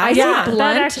lot of that. I see Yeah, that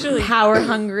blunt, actually-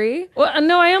 power-hungry. Well,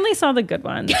 no, I only saw the good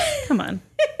ones. Come on.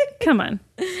 Come on.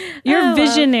 You're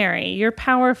visionary. You're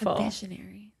powerful.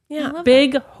 Visionary. Yeah.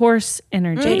 Big horse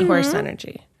energy. Big horse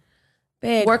energy.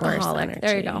 Big horse Workaholic. energy.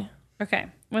 There you go. Okay.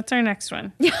 What's our next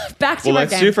one? Back to Well, our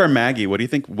let's game. do for Maggie. What do you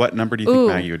think? What number do you think Ooh,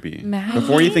 Maggie would be? Maggie?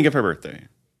 Before you think of her birthday.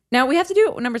 Now, we have to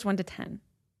do numbers 1 to 10.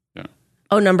 Yeah.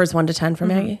 Oh, numbers 1 to 10 for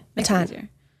Maggie. A Makes it 10. easier.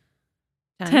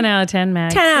 10 out of 10,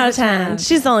 Mag. 10 out of 10. 10.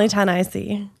 She's the only 10 I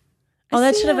see. Oh,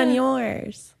 that see should have been that.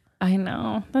 yours. I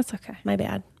know. That's okay. My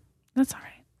bad. That's all right.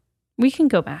 We can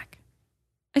go back.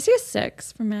 I see a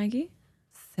 6 for Maggie.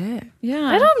 Sick. Yeah.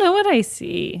 I don't know what I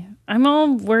see. I'm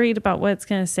all worried about what it's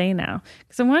going to say now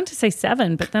because I wanted to say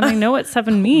 7, but then I know what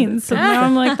 7 means. So now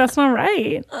I'm like, that's not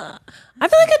right. I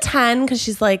feel like a 10 because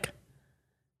she's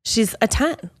a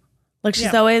 10. Like she's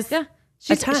Yeah. always, Yeah.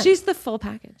 A 10. She's the full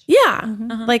package. yeah.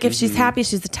 Like if she's happy,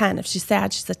 she's a 10. If she's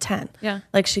sad, she's a 10. Yeah.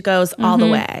 Like she goes all the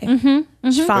way.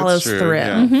 She follows That's true, through.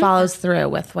 yeah. Follows through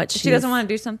with what She doesn't want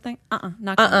to do something.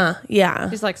 Not gonna. Yeah.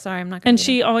 She's like, sorry, I'm not going And to.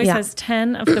 she always Yeah. has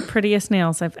 10 of the prettiest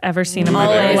nails I've ever seen in my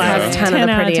Always life. has 10 of the 10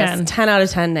 out of prettiest. 10. 10 out of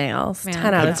 10 nails. Man.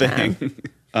 10 out of 10.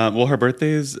 Dang. Well, her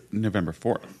birthday is November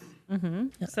 4th.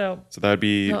 So So that would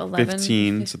be So 11,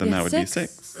 15. So then yeah, that would be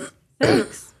 6.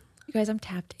 6. You guys, I'm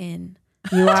tapped in.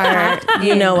 You are,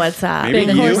 you know what's up. Maybe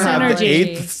Big you horse have energy.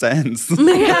 the 8th sense.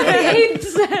 8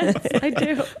 cents. I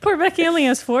do. poor Becky only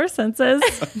has 4 senses.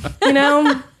 You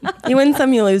know, you win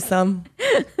some, you lose some.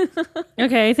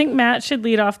 Okay, I think Matt should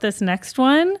lead off this next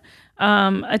one.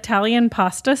 Italian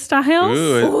pasta styles.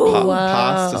 Ooh,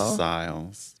 pasta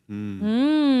styles.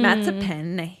 Matt's a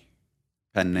penne.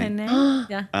 Penne.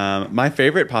 Yeah. My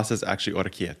favorite pasta is actually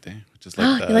orecchiette, which is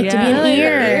like the You like to be an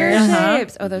Ear ear.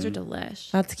 shapes. Oh, those are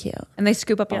delish. That's cute. And they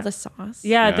scoop up all the sauce.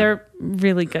 Yeah, Yeah. they're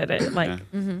really good at like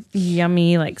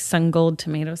yummy, like sun gold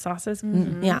tomato sauces.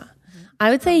 Yeah.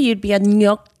 I would say you'd be a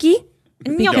gnocchi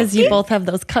because you both have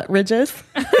those cut ridges.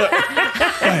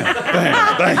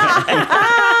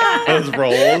 those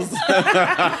rolls.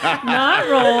 Not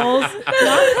rolls,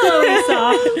 not Chloe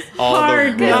sauce. All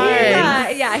Hard, the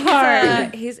hard.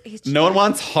 Yeah, No one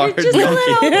wants hard just a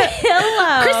gnocchi. little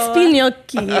pillow. Crispy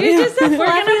gnocchi. You're just a We're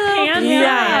fluffy gonna little pan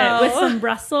Yeah, with some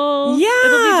Brussels. Yeah.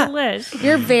 It'll be delish.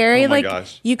 You're very Oh my like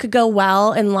gosh. you could go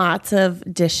well in lots of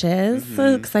dishes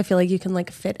because I feel like you can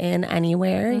like fit in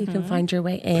anywhere. You can find your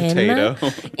way in. Potato.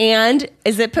 And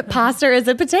is it pasta or is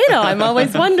it potato? I'm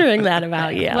always wondering that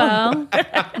about you. Well,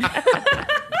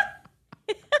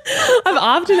 I've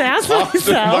often asked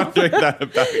myself, wondering that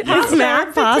about you. is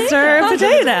Matt pasta or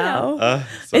potato?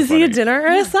 So Is he a funny. dinner or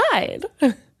a side?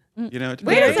 You know, it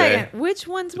Wait depends a on the day. second. Which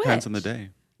one's which? Depends on the day.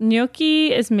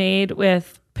 gnocchi is made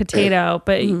with potato,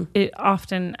 but it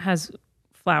often has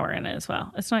flour in it as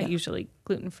well. It's not usually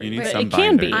gluten free, You need but some it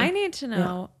can binder. be. I need to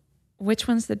know which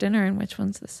one's the dinner and which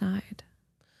one's the side.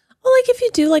 Well, like if you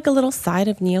do like a little side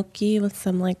of gnocchi with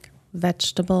some like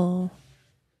vegetable.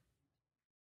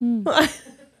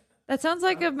 That sounds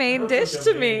like a main dish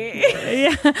to me.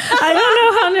 Yeah, I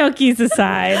don't know how gnocchi's a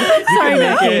side. Sorry,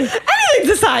 Make Becky. it-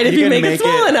 Anything's a side if You you can make it make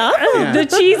small it- enough. yeah. The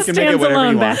cheese You can make it stands whatever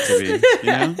alone, you want Beck. it to be.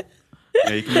 You know?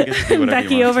 Yeah, you can make it to be whatever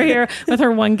Becky you want over it to here with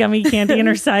her one gummy candy and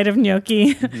her side of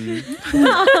gnocchi.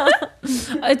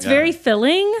 It's very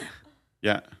filling. be.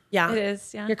 Yeah. Yeah. It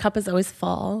is, yeah. Your cup is always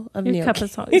full of Your gnocchi. cup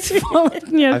is always full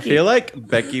of gnocchi. I feel like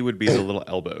Becky would be the little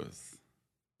elbows.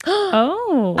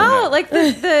 Oh. Oh, like the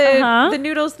Uh-huh.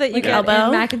 noodles that you Like get elbow?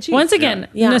 in mac and cheese. Once again,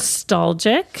 Yeah.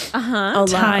 nostalgic, Uh-huh. Oh, love.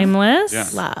 timeless. Yeah.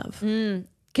 Love.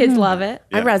 Kids love it.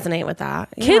 I Yeah. resonate with that.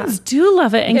 Yeah. Kids do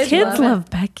love it, and Kids kids, love it. love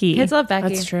Becky. Kids love Becky.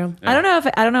 That's true. I don't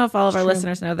know if all of our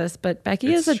listeners know this, but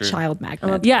Becky It's is a true. child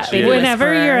magnet. Yeah, She is. whenever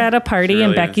Whisperer. you're at a party She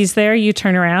and really Becky's is. there, you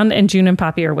turn around and June and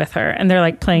Poppy are with her, and they're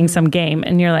like playing some game,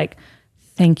 and you're like,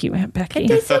 "Thank you, Aunt Becky.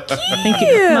 Thank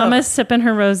you." Mama's sipping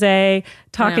her rosé,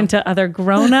 talking to other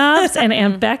grown-ups, and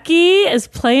Aunt Becky is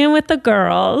playing with the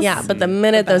girls. Yeah, but the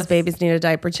minute those babies need a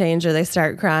diaper change or they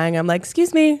start crying, I'm like,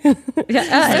 excuse me. Ma'am, Is there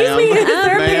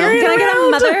a ma'am. parent Can I get a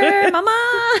around? mother, mama?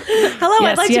 Hello,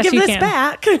 Yes, I'd like yes, to give you this can.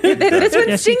 back. This one's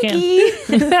Yes, you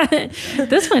can. stinky.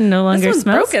 This one no longer This one's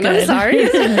smells broken. good. I'm sorry.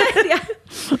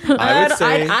 I would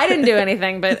say I didn't do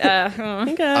anything, but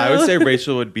I would say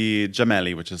Rachel would be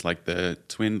gemelli, which is like the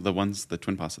twin pasta.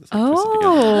 That's like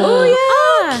oh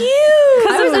yeah,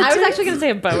 Cute. I was actually gonna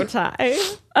say a bow tie.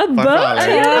 A bow Farfalle.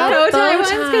 tie. Yeah, a bow tie bow ones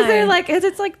because they're tie.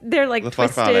 like they're like The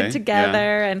twisted farfalle,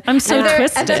 together, and I'm so and they're-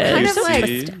 twisted. And they're kind of You like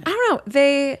see? I don't know.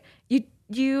 They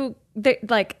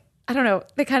like I don't know.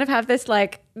 They kind of have this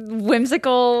like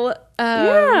whimsical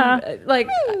like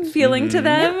feeling to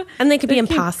them, And they could be in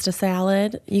pasta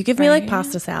salad. You give me like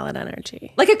pasta salad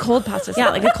energy. like a cold pasta. Yeah,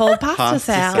 like a cold pasta Pasta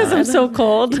salad. Because I'm so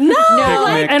cold. No,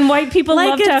 Picnic. And white people Like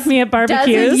love to have it's- me at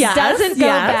barbecues. doesn't go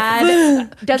yes.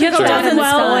 bad. Doesn't go bad. doesn't in the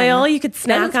sun. spoil. You could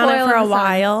snack Doesn't on it spoil for in a the sun.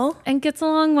 while. And gets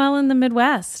along well in the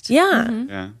Midwest. Yeah.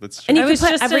 Yeah, that's true. And you I could was put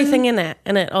just everything in it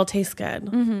and it'll taste good.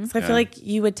 So I Yeah. feel like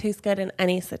you would taste good in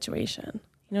any situation.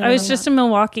 You know I what was I'm just in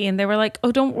Milwaukee and they were like,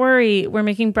 "Oh, don't worry, we're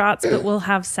making brats, but we'll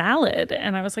have salad."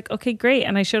 And I was like, "Okay, great."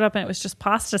 And I showed up and it was just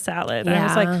pasta salad. And I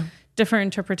was Yeah. like, different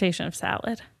interpretation of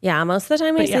salad. Yeah, most of the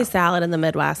time when you yeah. say salad in the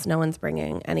Midwest, no one's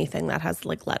bringing anything that has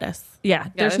like lettuce. Yeah,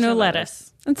 there's no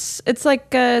lettuce. It's like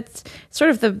it's sort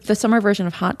of the summer version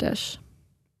of hot dish.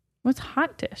 What's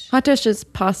hot dish? Hot dish is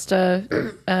pasta.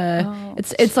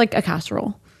 It's like a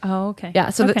casserole. Oh, okay. Yeah.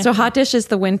 So okay. so hot dish is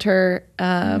the winter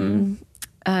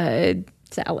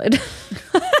salad.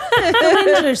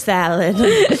 Winter salad.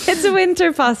 It's a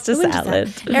winter pasta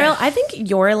salad. Errol, I think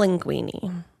you're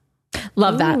linguine.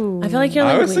 Love that. I feel like you're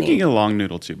I linguine. was thinking a long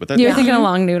noodle too, but that's You're thinking a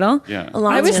long noodle. yeah.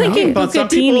 Long I was noodle. thinking But some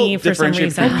people bucatini for some differentiate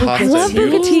reason. from pasta Love too.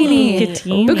 bucatini.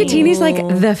 Bucatini. Bucatini's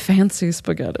like the fancy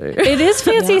spaghetti. It is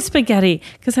fancy spaghetti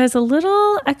because it has a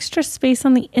little extra space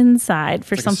on the inside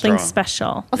for like a something straw.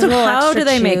 special. Also, little how extra do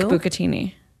they make chew.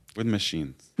 bucatini? with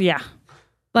machines. Yeah.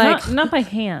 Like not by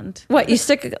hand. what? You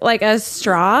stick like a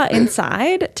straw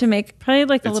inside to make. Probably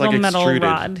like a It's little like metal extruded.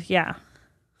 rod. Yeah.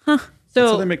 That's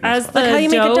So how they make as massages. the Like how you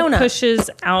make a dough donut. pushes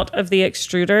out of the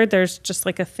extruder, there's just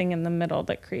like a thing in the middle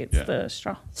that creates the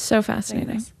straw. So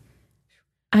fascinating.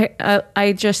 I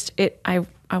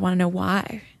want to know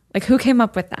why. Like who came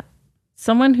up with that?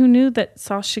 Someone who knew that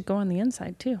sauce should go on the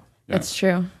inside too. Yeah. That's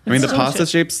true. I mean, the It's pasta delicious.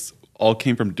 shapes all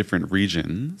came from different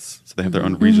regions, so they have their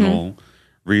own regional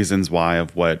reasons why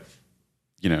of what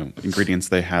ingredients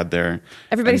they had there.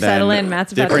 Everybody And then settle in.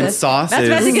 Matt's about different to- sauces Matt's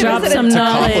about to give Drop us some an- to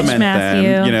knowledge, complement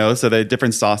Matthew. them. So the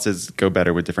different sauces go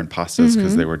better with different pastas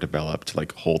because they were developed to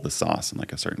like hold the sauce in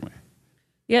like a certain way.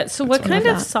 Yeah. So what kind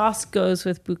of sauce goes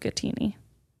with bucatini?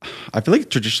 I feel like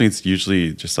traditionally it's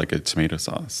usually just like a tomato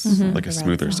sauce, like a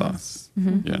smoother sauce.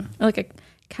 Yeah. Like a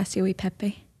cassio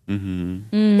pepe.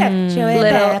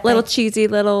 Little, Little cheesy,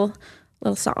 little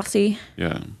saucy.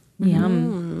 Yeah.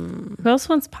 Yum. Who else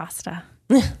wants pasta?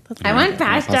 I want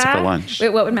pasta. Pasta for lunch. Wait,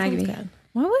 what would Maggie be?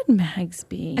 What would Mags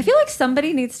be? I feel like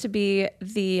somebody needs to be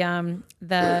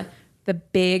the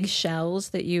big shells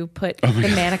that you put the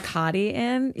manicotti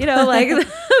in, like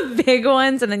the big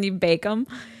ones, and then you bake them.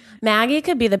 Maggie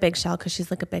could be the big shell because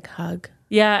she's like a big hug.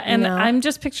 Yeah, and know? I'm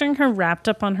just picturing her wrapped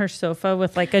up on her sofa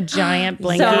with like a giant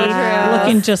blanket, true.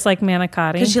 looking just like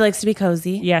manicotti. Because she likes to be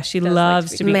cozy. Yeah, she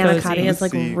loves to be Manicotti cozy. is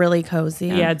like really cozy.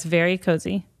 Yeah, it's very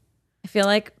cozy. I feel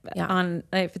like Yeah.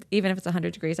 even if it's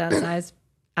 100 degrees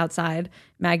outside,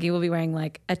 Maggie will be wearing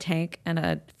like a tank and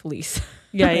a fleece.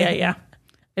 Yeah.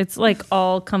 It's like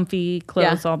all comfy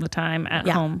clothes Yeah. all the time at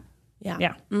Yeah. home. Yeah.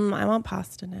 Yeah. I want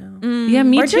pasta now. Yeah,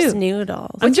 me Or too. just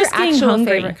noodles. I'm What's your just getting actual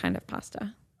hungry. favorite kind of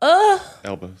pasta?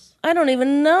 Elbows. I don't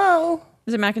even know.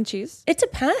 Is it mac and cheese? It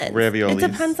depends. Raviolis.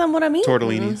 It depends on what I'm eating.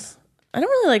 Tortellinis. I don't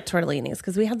really like tortellinis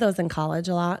because we had those in college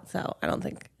a lot. So I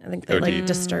think they OD. like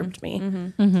disturbed me.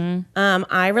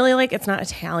 I really like, it's not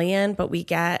Italian, but we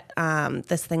get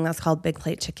this thing that's called Big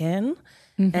Plate Chicken.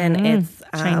 And it's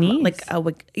Chinese.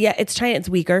 like it's Chinese. It's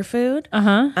Uyghur food.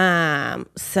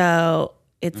 So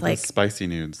it's Like like spicy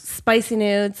nudes. spicy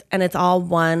nudes, and it's all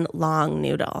one long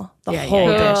noodle. The whole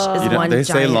dish is You know, one they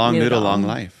say giant long noodle, noodle. long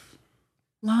life.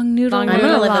 Long noodle. Long I'm gonna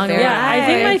noodle, live a long very Yeah, I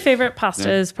think life. my favorite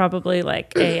pasta is probably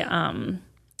like a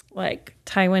like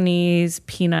Taiwanese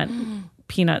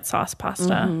peanut sauce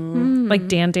pasta, like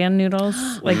Dan noodles,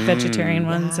 like vegetarian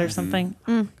ones or something.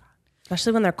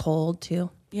 Especially when they're cold too.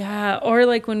 Yeah, or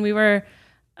like when we were,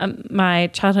 my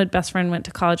childhood best friend went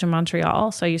to college in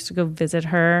Montreal, so I used to go visit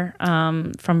her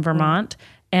from Vermont,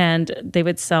 and they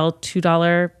would sell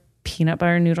 $2 peanut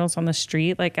butter noodles on the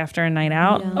street, like after a night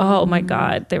out. Oh my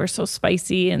God, they were so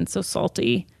spicy and so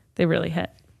salty. They really hit.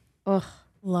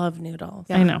 Love noodles.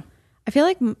 I know. I feel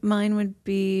like mine would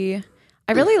be.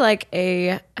 I really like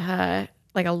a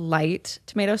light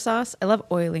tomato sauce. I love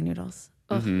oily noodles.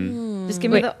 Ugh. Just give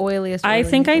me the oiliest. I oily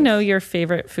think I noodles. know your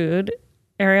favorite food,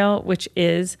 Ariel, which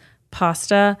is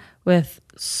pasta with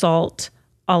salt,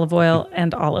 olive oil,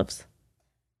 and olives.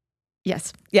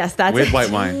 Yes, that's With it. white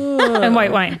wine. And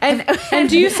white wine. And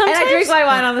do you And I drink sometimes- white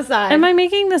wine on the side. Am I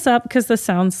making this up because this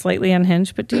sounds slightly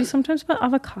unhinged, but do you sometimes put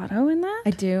avocado in that? I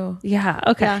do. Yeah.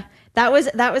 Okay. Yeah, that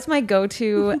was my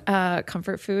go-to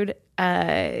comfort food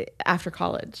after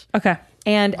college. Okay.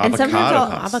 And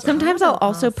Avocado pasta. sometimes I'll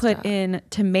also put in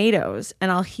tomatoes,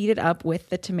 and I'll heat it up with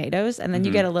the tomatoes, and then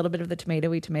you get a little bit of the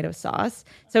tomato sauce.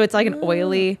 So it's like an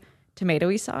oily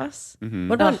tomatoey sauce.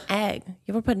 What about an egg?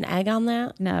 You ever put an egg on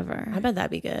that? Never. I bet that'd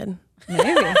be good.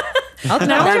 Maybe. I'll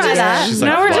Now we're try that. She's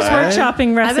Now like, we're just "What?"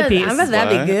 workshopping recipes. I bet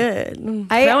that'd What? be good.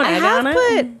 I Throw an egg have on it?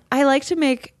 put. I like to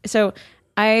make. So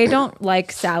I don't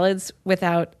like salads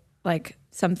without like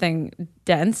something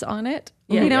dense on it.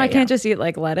 I can't just eat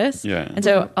like lettuce. Yeah. And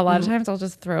so a lot of times I'll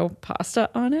just throw pasta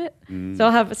on it. So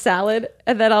I'll have a salad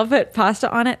and then I'll put pasta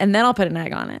on it and then I'll put an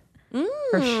egg on it.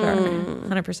 For sure.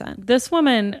 100%. This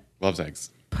woman Loves eggs.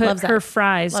 put Loves her eggs.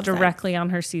 fries Loves directly on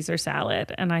her Caesar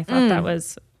salad, and I thought that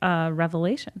was a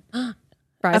revelation.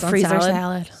 Fries A on freezer salad.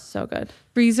 salad. So good.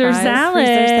 Freezer Fries, salad.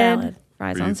 Freezer salad.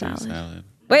 Fries on Freezer salad.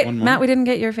 Wait, One more. Matt, we didn't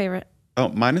get your favorite. Oh,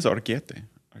 mine is orchiette.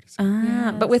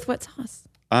 But with what sauce?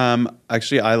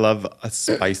 Actually, I love a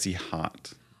spicy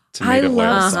hot I tomato love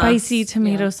oil sauce. spicy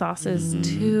tomato sauces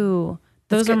too.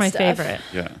 Those are good my stuff. favorite.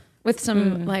 Yeah. With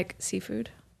some like seafood.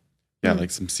 Yeah,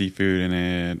 like some seafood in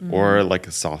it, or like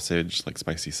a sausage, like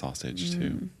spicy sausage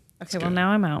too. Okay, well now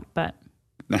I'm out, but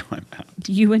Now I'm out.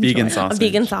 you enjoy Vegan it. A sausage.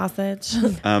 vegan sausage.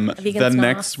 vegan The sauce.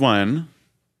 next one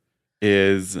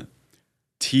is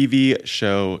TV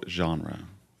show genre.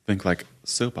 Think like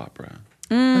soap opera,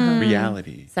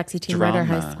 reality, Sexy Teen drama.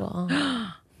 Murder High School.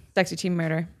 Sexy Teen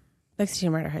Murder. Sexy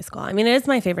Teen Murder High School. I mean, it is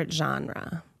my favorite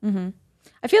genre.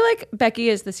 I feel like Becky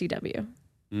is the CW.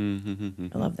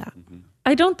 I love that.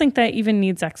 I don't think that even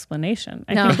needs explanation.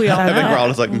 I No. think we all I think we're know. all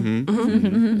just like,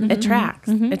 It tracks.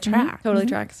 It tracks. Totally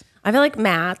tracks. I feel like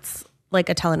Matt's like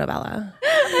a telenovela.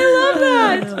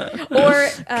 Or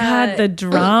God, the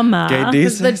drama. ¿Qué The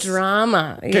dices?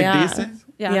 drama. ¿Qué Yeah. dices?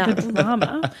 Yeah. The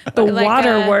drama. The Like,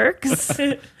 waterworks.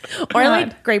 Or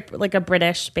like great, like a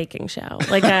British baking show.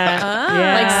 Like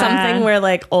like something where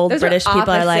like old Those are British people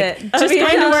are like, opposite Just of each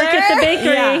going to work other. at the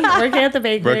bakery. yeah, working at the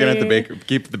bakery. Working at the bakery,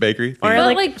 keep the bakery. Or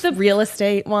theme. like the real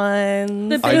estate ones.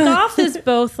 The Bake Off is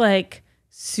both like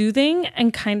soothing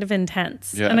and kind of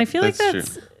intense. Yeah, and I feel like that's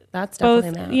that's true. That's both,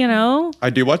 definitely Matt. you know? I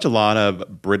do watch a lot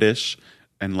of British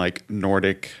and like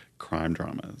Nordic crime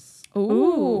dramas.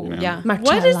 Ooh, You know? yeah.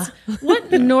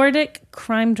 What Nordic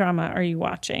crime drama are you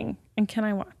watching? And can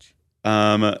I watch?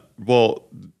 Well,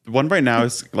 the one right now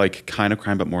is like kind of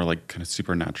crime, but more like kind of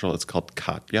supernatural. It's called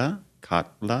Katja.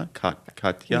 Katyala.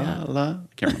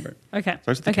 I can't remember. Okay.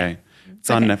 Starts with a Okay. K. It's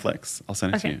on Netflix. I'll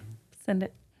send it to Okay. you. Send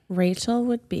it. Rachel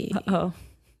would be. Oh,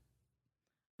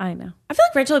 I know. I feel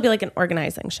like Rachel would be like an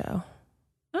organizing show.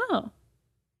 Oh,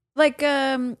 Like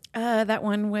that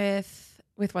one with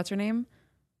what's her name?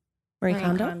 Marie Marie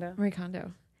Kondo. Kondo. Marie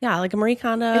Kondo. Yeah, like a Marie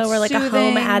Kondo It's or like a home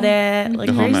soothing. edit. Like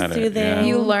The very home edit, soothing. yeah.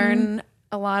 You learn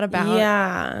a lot about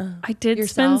Yeah. I did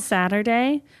spend Yourself.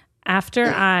 Saturday after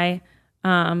I.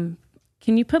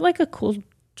 Can you put like a cool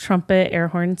trumpet air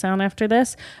horn sound after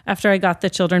this? After I got the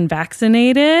children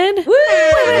vaccinated.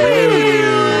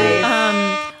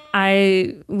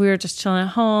 We were just chilling at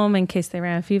home in case they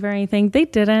ran a fever or anything. They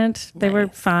didn't. They were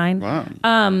fine. Wow.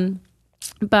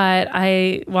 But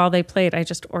while they played, I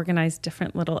just organized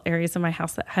different little areas of my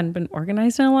house that hadn't been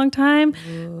organized in a long time.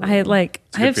 I had like,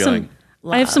 a good feeling.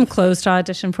 I have some clothes to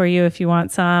audition for you if you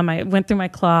want some. I went through my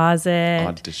closet.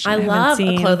 Audition. I love a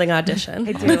seen- clothing audition.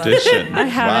 Audition. I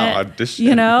have Wow, it. audition.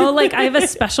 You know, like I have a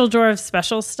special drawer of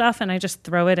special stuff and I just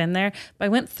throw it in there. But I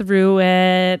went through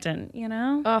it and, you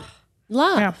know. Oh,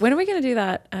 Love. Yeah. when are we going to do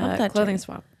that, that clothing journey.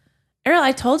 swap? Ariel,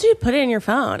 I told you to put it in your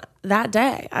phone that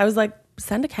day. I was like,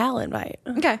 send a Cal invite.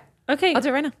 Okay. Okay. I'll do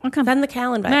it right now. I'll come. Send the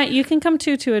Cal invite. Matt, you can come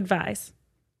too to advise.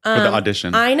 For the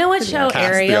audition. I know what show Cast the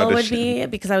Ariel would audition. be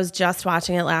because I was just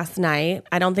watching it last night.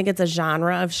 I don't think it's a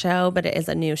genre of show, but it is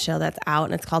a new show that's out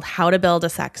and it's called How to Build a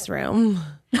Sex Room.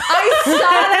 I saw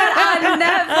that on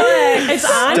Netflix. It's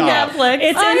on Stop. Netflix.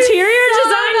 It's interior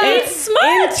design meets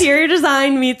smut. Interior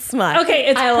design meets smut. Okay,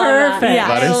 it's I love that. perfect. Yeah.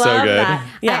 That is I so love good. that.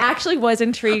 Yeah. I actually was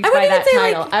intrigued I by wouldn't that even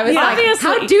say, title. like, I was yeah, like, obviously.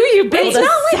 how do you build It's a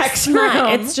not like sex smut. room?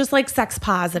 It's just like sex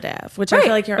positive, which I Right.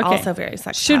 feel like you're Okay. also very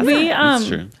sex Should positive. we? That's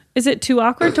true. Is it too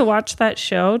awkward to watch that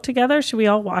show together? Should we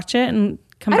all watch it and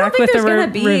come I don't back think with there's a going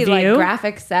to be review? like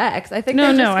graphic sex. I think No,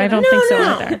 they're no, just I gonna- don't think so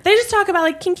No. either. They just talk about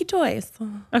like kinky toys.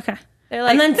 Okay. They're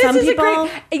like, And then this some is a people-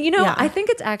 great, you know, Yeah. I think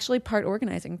it's actually part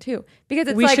organizing too, because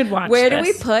it's We like, should watch where do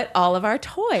we this. put all of our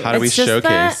toys? How do we It's just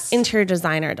showcase? the interior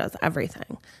designer does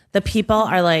everything. The people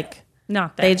are like,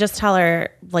 Not there. they just tell her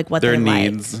like what Their they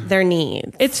needs. like. Their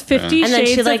needs. It's 50 And then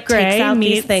Shades she like of Grey takes out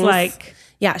meets these things. like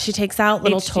Yeah, she takes out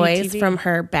little toys HGTV. from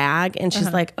her bag and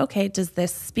she's like, okay, does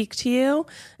this speak to you?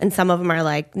 And some of them are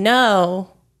like,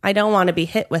 no, I don't want to be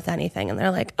hit with anything. And they're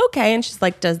like, okay. And she's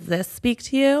like, does this speak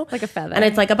to you? Like a feather. And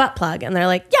it's like a butt plug. And they're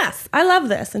like, yes, I love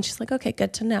this. And she's like, okay,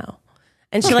 good to know.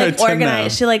 And she like Good to know.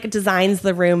 organizes, she like designs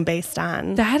the room based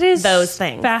on that is those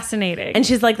things. fascinating. And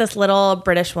she's like this little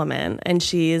British woman and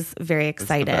she's very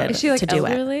excited Is she like to do it.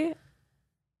 elderly?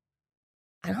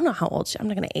 I don't know how old she I'm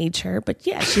not going to age her, but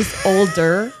yeah, she's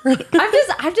older.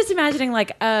 I'm just imagining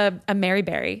like a Mary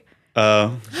Berry.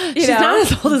 She's not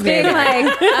as old as Mary being Berry.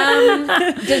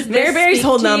 like, does Mary Berry's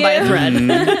holding on by a thread.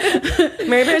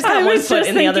 Mary Berry's got I one was foot just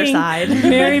in the other thinking side.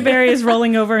 Mary Berry is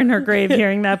rolling over in her grave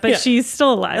hearing that, but she's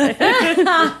still alive.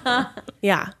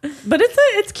 Yeah, but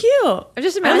it's cute. I'm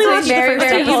just I only imagining watched the Mary first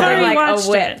Berry episode. holding Already like watched a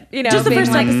whip. it. You know, Just the being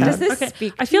first like, episode. does this Okay.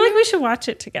 speak I to feel like you? we should watch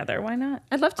it together. Why not?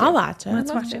 I'd love to. I'll watch it.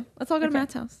 Let's Let's watch it. Let's all go to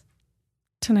Matt's house.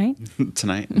 Tonight?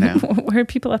 Tonight, now. What are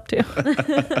people up to?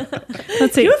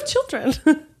 Let's see. You have children.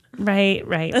 Right.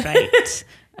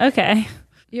 Okay.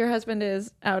 Your husband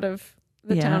is out of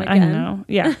the Yeah, town I again. know.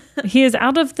 Yeah. He is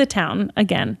out of the town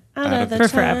again Out of the for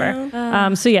town.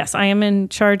 forever. So yes, I am in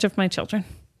charge of my children.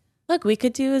 Look, we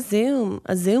could do a Zoom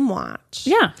watch.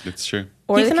 Yeah. It's true.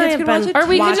 Or Keith the and I kids have could been watch it. Or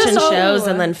we could watching just shows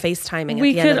and then FaceTiming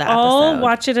We at the end could of the all episode.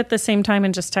 watch it at the same time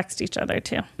and just text each other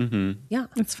too. Yeah.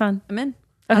 It's fun. I'm in.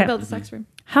 Okay. I'll build a sex room.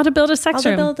 How to build a sex How to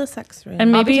room. build a sex room.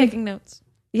 And I'll be maybe taking notes.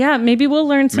 maybe we'll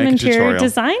learn some Make a interior tutorial.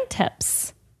 design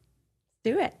tips.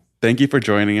 Do it. Thank you for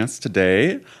joining us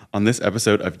today on this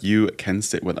episode of You Can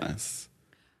Sit With Us.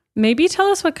 Maybe tell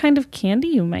us what kind of candy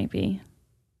you might be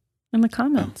in the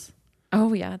comments.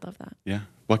 Oh yeah, I'd love that. Yeah.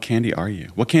 What candy are you?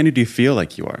 What candy do you feel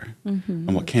like you are?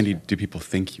 And what candy do people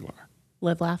think you are?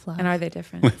 Live, laugh, love. And are they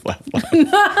different? Laugh, laugh.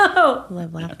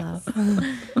 Live, laugh, love.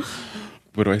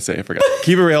 What do I say? I forgot.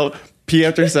 Keep it real. Pee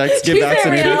after sex. Get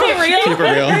vaccinated. real. Keep it real. Keep it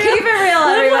real,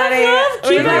 everybody.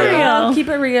 Keep it real. Keep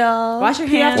it real. Wash your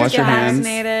hands. Wash get your hands.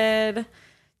 vaccinated.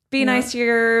 Be nice to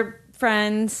your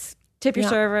friends. Tip your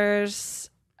servers.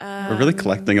 We're really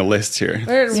collecting a list here.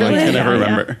 We're So I really- can never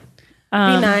remember. Be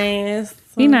nice.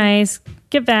 Be nice.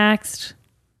 Get vaxxed.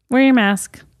 Wear your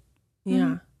mask.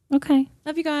 Yeah. Okay.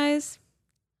 Love you guys.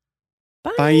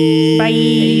 Bye.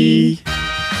 Bye.